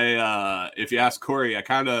 If you ask Corey, I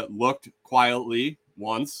kind of looked quietly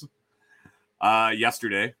once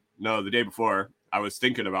yesterday. No, the day before. I was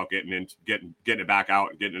thinking about getting it back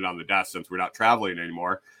out and getting it on the desk since we're not traveling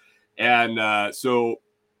anymore. And so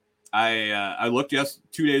I looked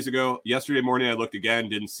 2 days ago. Yesterday morning, I looked again,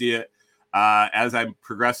 didn't see it. As I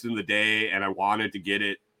progressed in the day and I wanted to get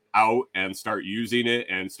it out and start using it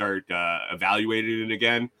and start evaluating it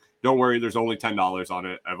again, don't worry, there's only $10 on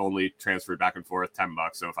it. I've only transferred back and forth $10.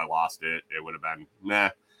 So if I lost it, it would have been nah.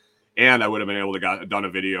 And I would have been able to done a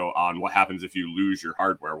video on what happens if you lose your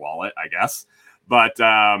hardware wallet, I guess. But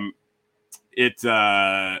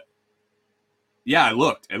yeah, I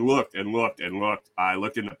looked and looked and looked and looked. I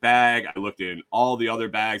looked in the bag. I looked in all the other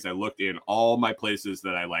bags. I looked in all my places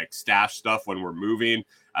that I like stash stuff when we're moving.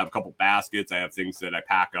 I have a couple baskets. I have things that I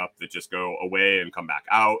pack up that just go away and come back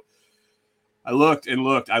out. I looked and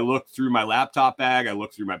looked. I looked through my laptop bag. I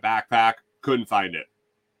looked through my backpack. Couldn't find it.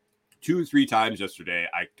 2 or 3 times yesterday,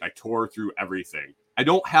 I tore through everything. I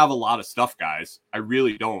don't have a lot of stuff, guys. I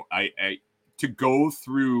really don't. I to go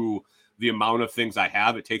through the amount of things I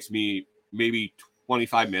have, it takes me maybe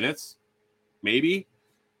 25 minutes, maybe,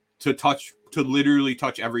 to literally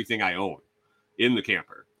touch everything I own in the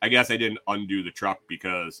camper. I guess I didn't undo the truck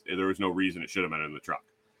because there was no reason it should have been in the truck.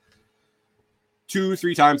 2 or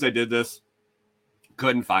 3 times I did this,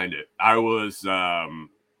 couldn't find it. I was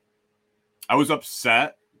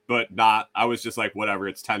upset, but not. I was just like, whatever.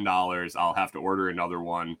 It's $10. I'll have to order another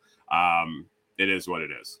one. It is what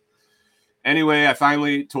it is. Anyway, I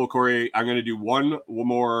finally told Corey I'm going to do one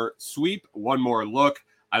more sweep, one more look.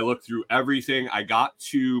 I looked through everything. I got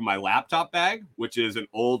to my laptop bag, which is an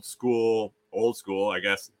old school, I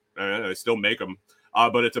guess. I still make them,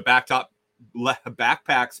 but it's a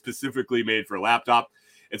backpack specifically made for a laptop.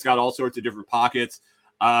 It's got all sorts of different pockets.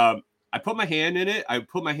 I put my hand in it. I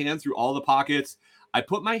put my hand through all the pockets. I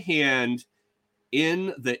put my hand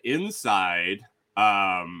in the inside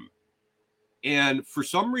And for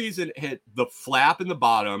some reason, the flap in the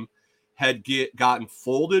bottom had gotten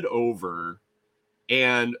folded over,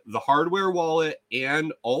 and the hardware wallet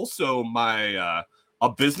and also my a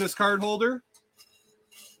business card holder.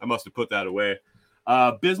 I must have put that away.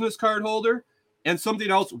 Business card holder and something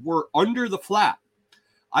else were under the flap.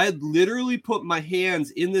 I had literally put my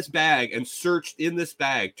hands in this bag and searched in this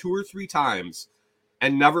bag 2 or 3 times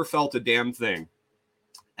and never felt a damn thing.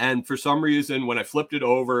 And for some reason, when I flipped it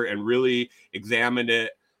over and really examined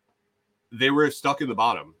it, they were stuck in the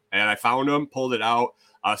bottom. And I found them, pulled it out,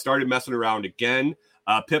 started messing around again.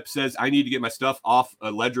 Pip says, I need to get my stuff off a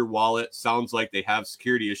Ledger wallet. Sounds like they have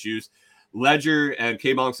security issues. Ledger, and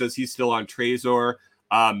K-Bonk says he's still on Trezor.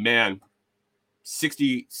 Man,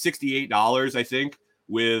 $68, I think,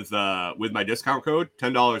 with my discount code,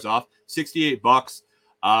 $10 off, $68.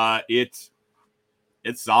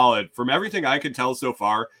 It's solid from everything I can tell so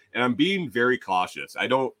far, and I'm being very cautious. I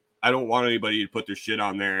don't want anybody to put their shit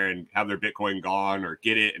on there and have their Bitcoin gone or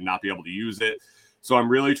get it and not be able to use it. So I'm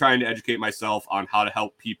really trying to educate myself on how to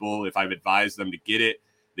help people. If I've advised them to get it,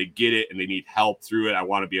 they get it, and they need help through it. I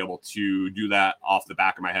want to be able to do that off the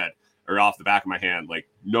back of my head or off the back of my hand, like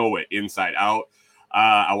know it inside out.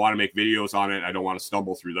 I want to make videos on it. I don't want to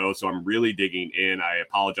stumble through those. So I'm really digging in. I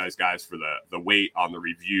apologize, guys, for the wait on the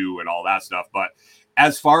review and all that stuff. But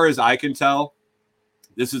as far as I can tell,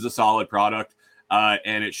 this is a solid product,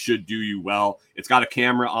 and it should do you well. It's got a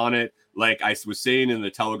camera on it. Like I was saying in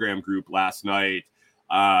the Telegram group last night,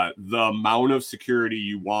 the amount of security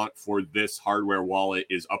you want for this hardware wallet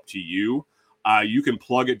is up to you. You can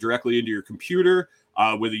plug it directly into your computer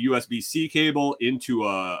with a USB-C cable into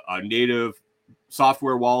a native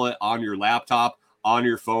software wallet on your laptop, on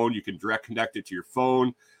your phone. You can direct connect it to your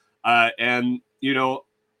phone. And, you know,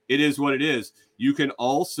 it is what it is. You can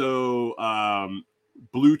also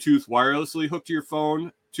Bluetooth wirelessly hook to your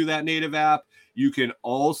phone to that native app. You can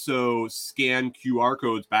also scan QR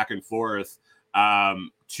codes back and forth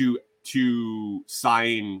to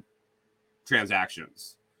sign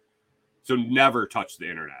transactions. So never touch the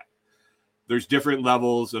internet. There's different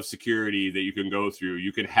levels of security that you can go through.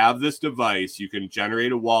 You can have this device, you can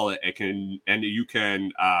generate a wallet, you can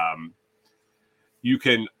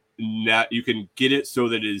get it so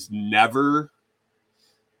that it is never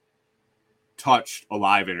touched a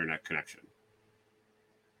live internet connection.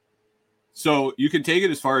 So you can take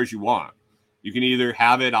it as far as you want. You can either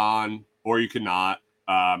have it on or you cannot.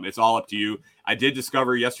 It's all up to you. I did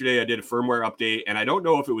discover yesterday, I did a firmware update, and I don't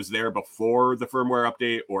know if it was there before the firmware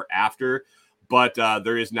update or after, but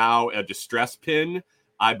there is now a distress pin.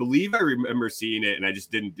 I believe I remember seeing it, and I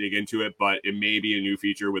just didn't dig into it, but it may be a new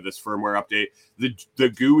feature with this firmware update. The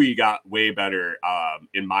GUI got way better,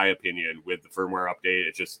 in my opinion, with the firmware update.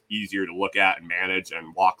 It's just easier to look at and manage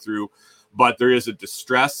and walk through. But there is a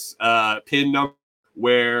distress pin number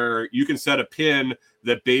where you can set a pin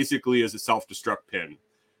that basically is a self-destruct pin.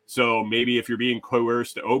 So maybe if you're being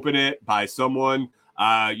coerced to open it by someone,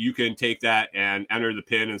 you can take that and enter the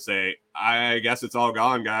pin and say, I guess it's all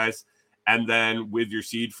gone, guys. And then with your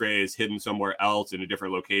seed phrase hidden somewhere else in a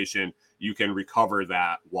different location, you can recover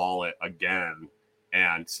that wallet again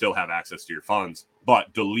and still have access to your funds,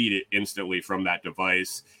 but delete it instantly from that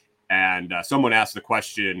device. And someone asked the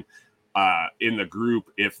question in the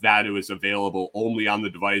group if that was available only on the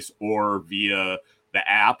device or via the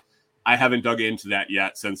app. I haven't dug into that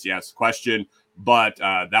yet since you asked the question, but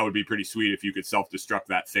that would be pretty sweet if you could self-destruct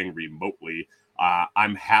that thing remotely.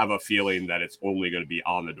 I have a feeling that it's only going to be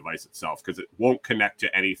on the device itself because it won't connect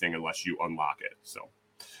to anything unless you unlock it. So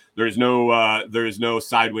there's no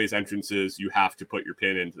sideways entrances. You have to put your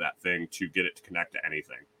pin into that thing to get it to connect to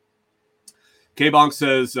anything. K-Bonk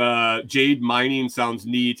says, Jade mining sounds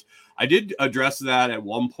neat. I did address that at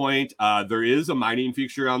one point. There is a mining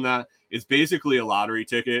feature on that. It's basically a lottery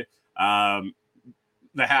ticket. The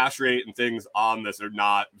hash rate and things on this are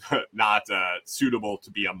not suitable to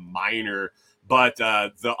be a miner, but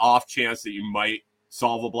the off chance that you might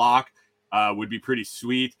solve a block would be pretty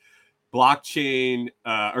sweet. Blockchain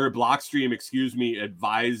or Blockstream,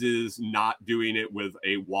 advises not doing it with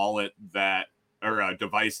a wallet that or a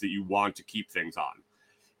device that you want to keep things on.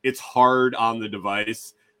 It's hard on the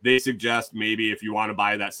device. They suggest maybe if you want to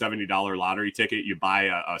buy that $70 lottery ticket, you buy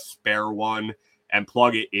a spare one and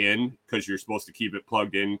plug it in because you're supposed to keep it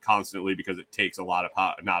plugged in constantly because it takes a lot of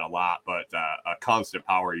power, not a lot, but a constant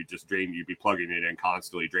power. You'd be plugging it in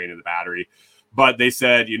constantly, draining the battery. But they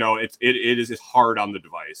said, it is hard on the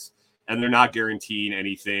device and they're not guaranteeing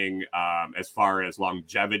anything as far as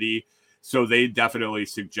longevity. So they definitely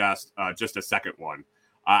suggest just a second one.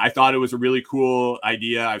 I thought it was a really cool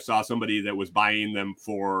idea. I saw somebody that was buying them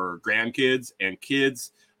for grandkids and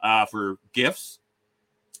kids for gifts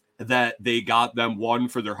that they got them one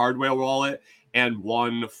for their hardware wallet and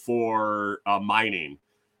one for mining.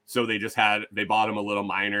 So they bought them a little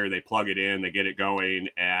miner, they plug it in, they get it going,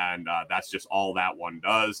 and that's just all that one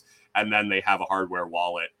does. And then they have a hardware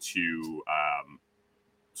wallet to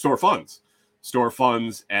store funds.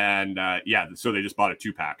 And so they just bought a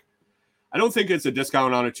 2-pack. I don't think it's a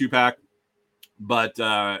discount on a 2-pack, but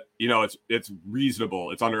it's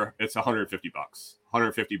reasonable. It's $150.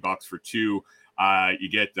 $150 for 2. You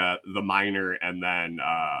get the miner and then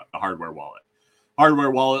the hardware wallet.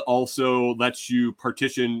 Hardware wallet also lets you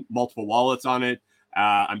partition multiple wallets on it.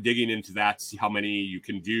 I'm digging into that to see how many you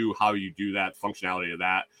can do, how you do that, functionality of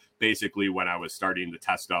that. Basically, when I was starting the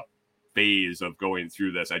test up phase of going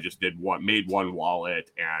through this, I just made one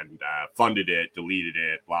wallet and funded it, deleted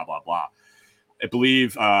it, blah, blah, blah. I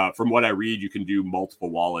believe from what I read, you can do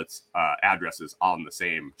multiple wallets addresses on the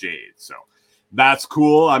same Jade. So that's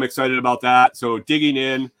cool. I'm excited about that. So digging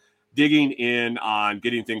in on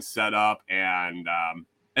getting things set up and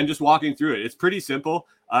just walking through it. It's pretty simple.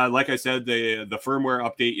 Like I said, the firmware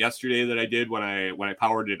update yesterday that I did when I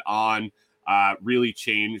powered it on really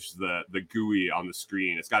changed the GUI on the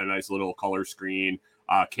screen. It's got a nice little color screen,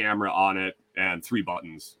 camera on it, and 3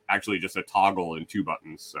 buttons. Actually, just a toggle and 2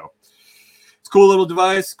 buttons. So it's a cool little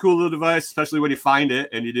device, especially when you find it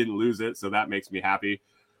and you didn't lose it. So that makes me happy.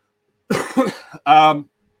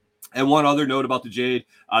 And one other note about the Jade,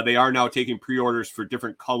 they are now taking pre-orders for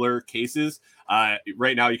different color cases.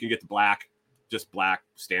 Right now you can get the black, just black,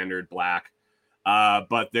 standard black.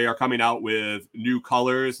 But they are coming out with new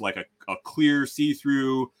colors like a clear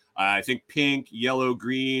see-through, I think pink, yellow,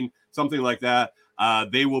 green, something like that.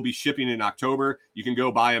 They will be shipping in October. You can go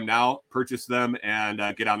buy them now, purchase them, and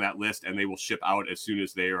get on that list, and they will ship out as soon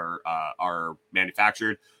as they are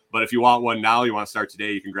manufactured. But if you want one now, you want to start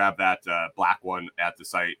today, you can grab that black one at the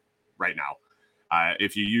site right now.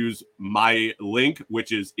 If you use my link,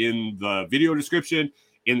 which is in the video description,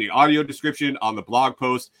 in the audio description, on the blog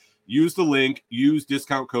post, use the link, use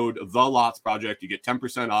discount code The Lots Project. You get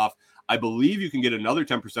 10% off. I believe you can get another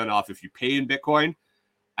 10% off if you pay in Bitcoin.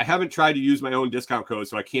 I haven't tried to use my own discount code,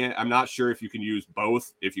 so I'm not sure if you can use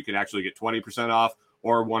both, if you can actually get 20% off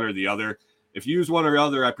or one or the other. If you use one or the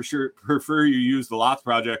other, I prefer you use the Lots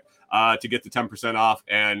Project to get the 10% off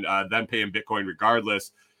and then pay in Bitcoin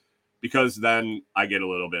regardless, because then I get a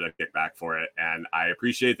little bit of kickback for it, and I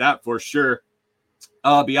appreciate that for sure.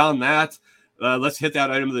 Beyond that, let's hit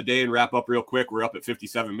that item of the day and wrap up real quick. We're up at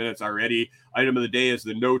 57 minutes already. Item of the day is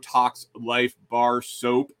the No Tox Life Bar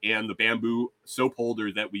Soap and the bamboo soap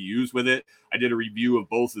holder that we use with it. I did a review of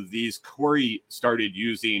both of these. Corey started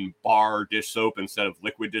using bar dish soap instead of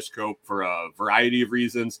liquid dish soap for a variety of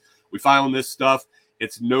reasons. We found this stuff.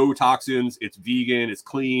 It's no toxins. It's vegan. It's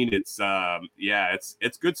clean. It's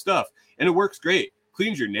good stuff. And it works great.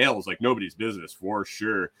 Cleans your nails like nobody's business for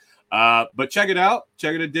sure. But check it out.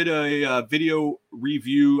 I did a video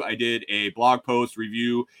review. I did a blog post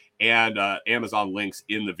review and Amazon links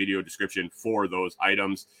in the video description for those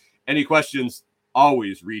items. Any questions,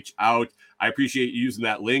 always reach out. I appreciate you using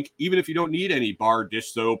that link. Even if you don't need any bar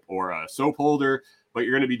dish soap or a soap holder, but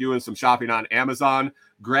you're going to be doing some shopping on Amazon,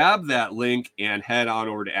 grab that link and head on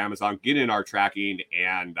over to Amazon, get in our tracking,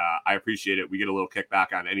 and I appreciate it. We get a little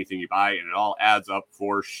kickback on anything you buy, and it all adds up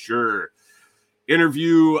for sure.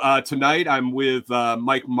 Interview tonight, I'm with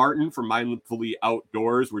Mike Martin from Mindfully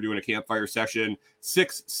Outdoors. We're doing a campfire session,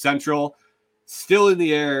 6 Central. Still in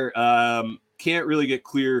the air. Can't really get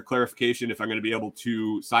clarification if I'm going to be able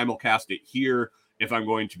to simulcast it here, if I'm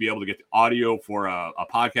going to be able to get the audio for a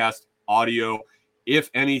podcast audio.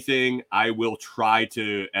 If anything, I will try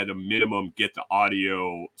to, at a minimum, get the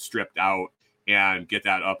audio stripped out and get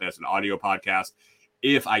that up as an audio podcast.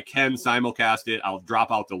 If I can simulcast it, I'll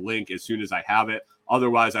drop out the link as soon as I have it.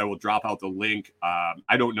 Otherwise, I will drop out the link.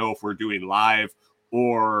 I don't know if we're doing live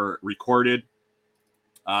or recorded.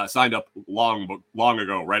 Signed up long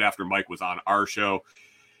ago, right after Mike was on our show.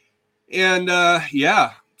 And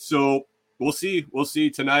so we'll see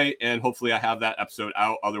tonight, and hopefully I have that episode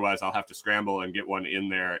out. Otherwise, I'll have to scramble and get one in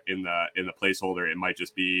there in the placeholder. It might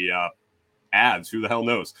just be ads, who the hell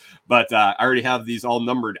knows, but I already have these all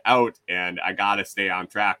numbered out, and I gotta stay on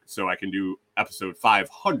track so I can do episode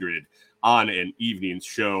 500 on an evening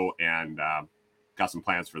show, and got some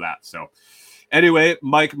plans for that. So anyway,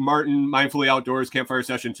 Mike Martin, Mindfully Outdoors campfire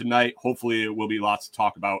session tonight. Hopefully it will be lots to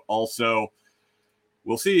talk about. Also,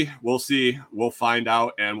 we'll see. We'll find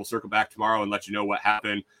out, and we'll circle back tomorrow and let you know what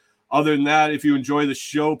happened. Other than that, if you enjoy the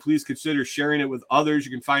show, please consider sharing it with others.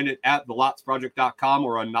 You can find it at thelotsproject.com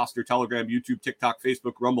or on Nostr, Telegram, YouTube, TikTok,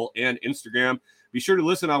 Facebook, Rumble, and Instagram. Be sure to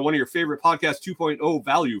listen on one of your favorite Podcast 2.0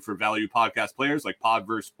 value for value podcast players like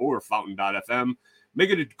Podverse or Fountain.fm. Make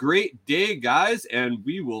it a great day, guys, and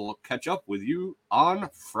we will catch up with you on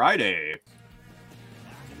Friday.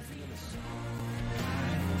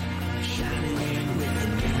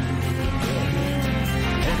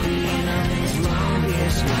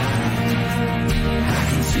 I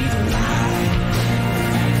can see the light.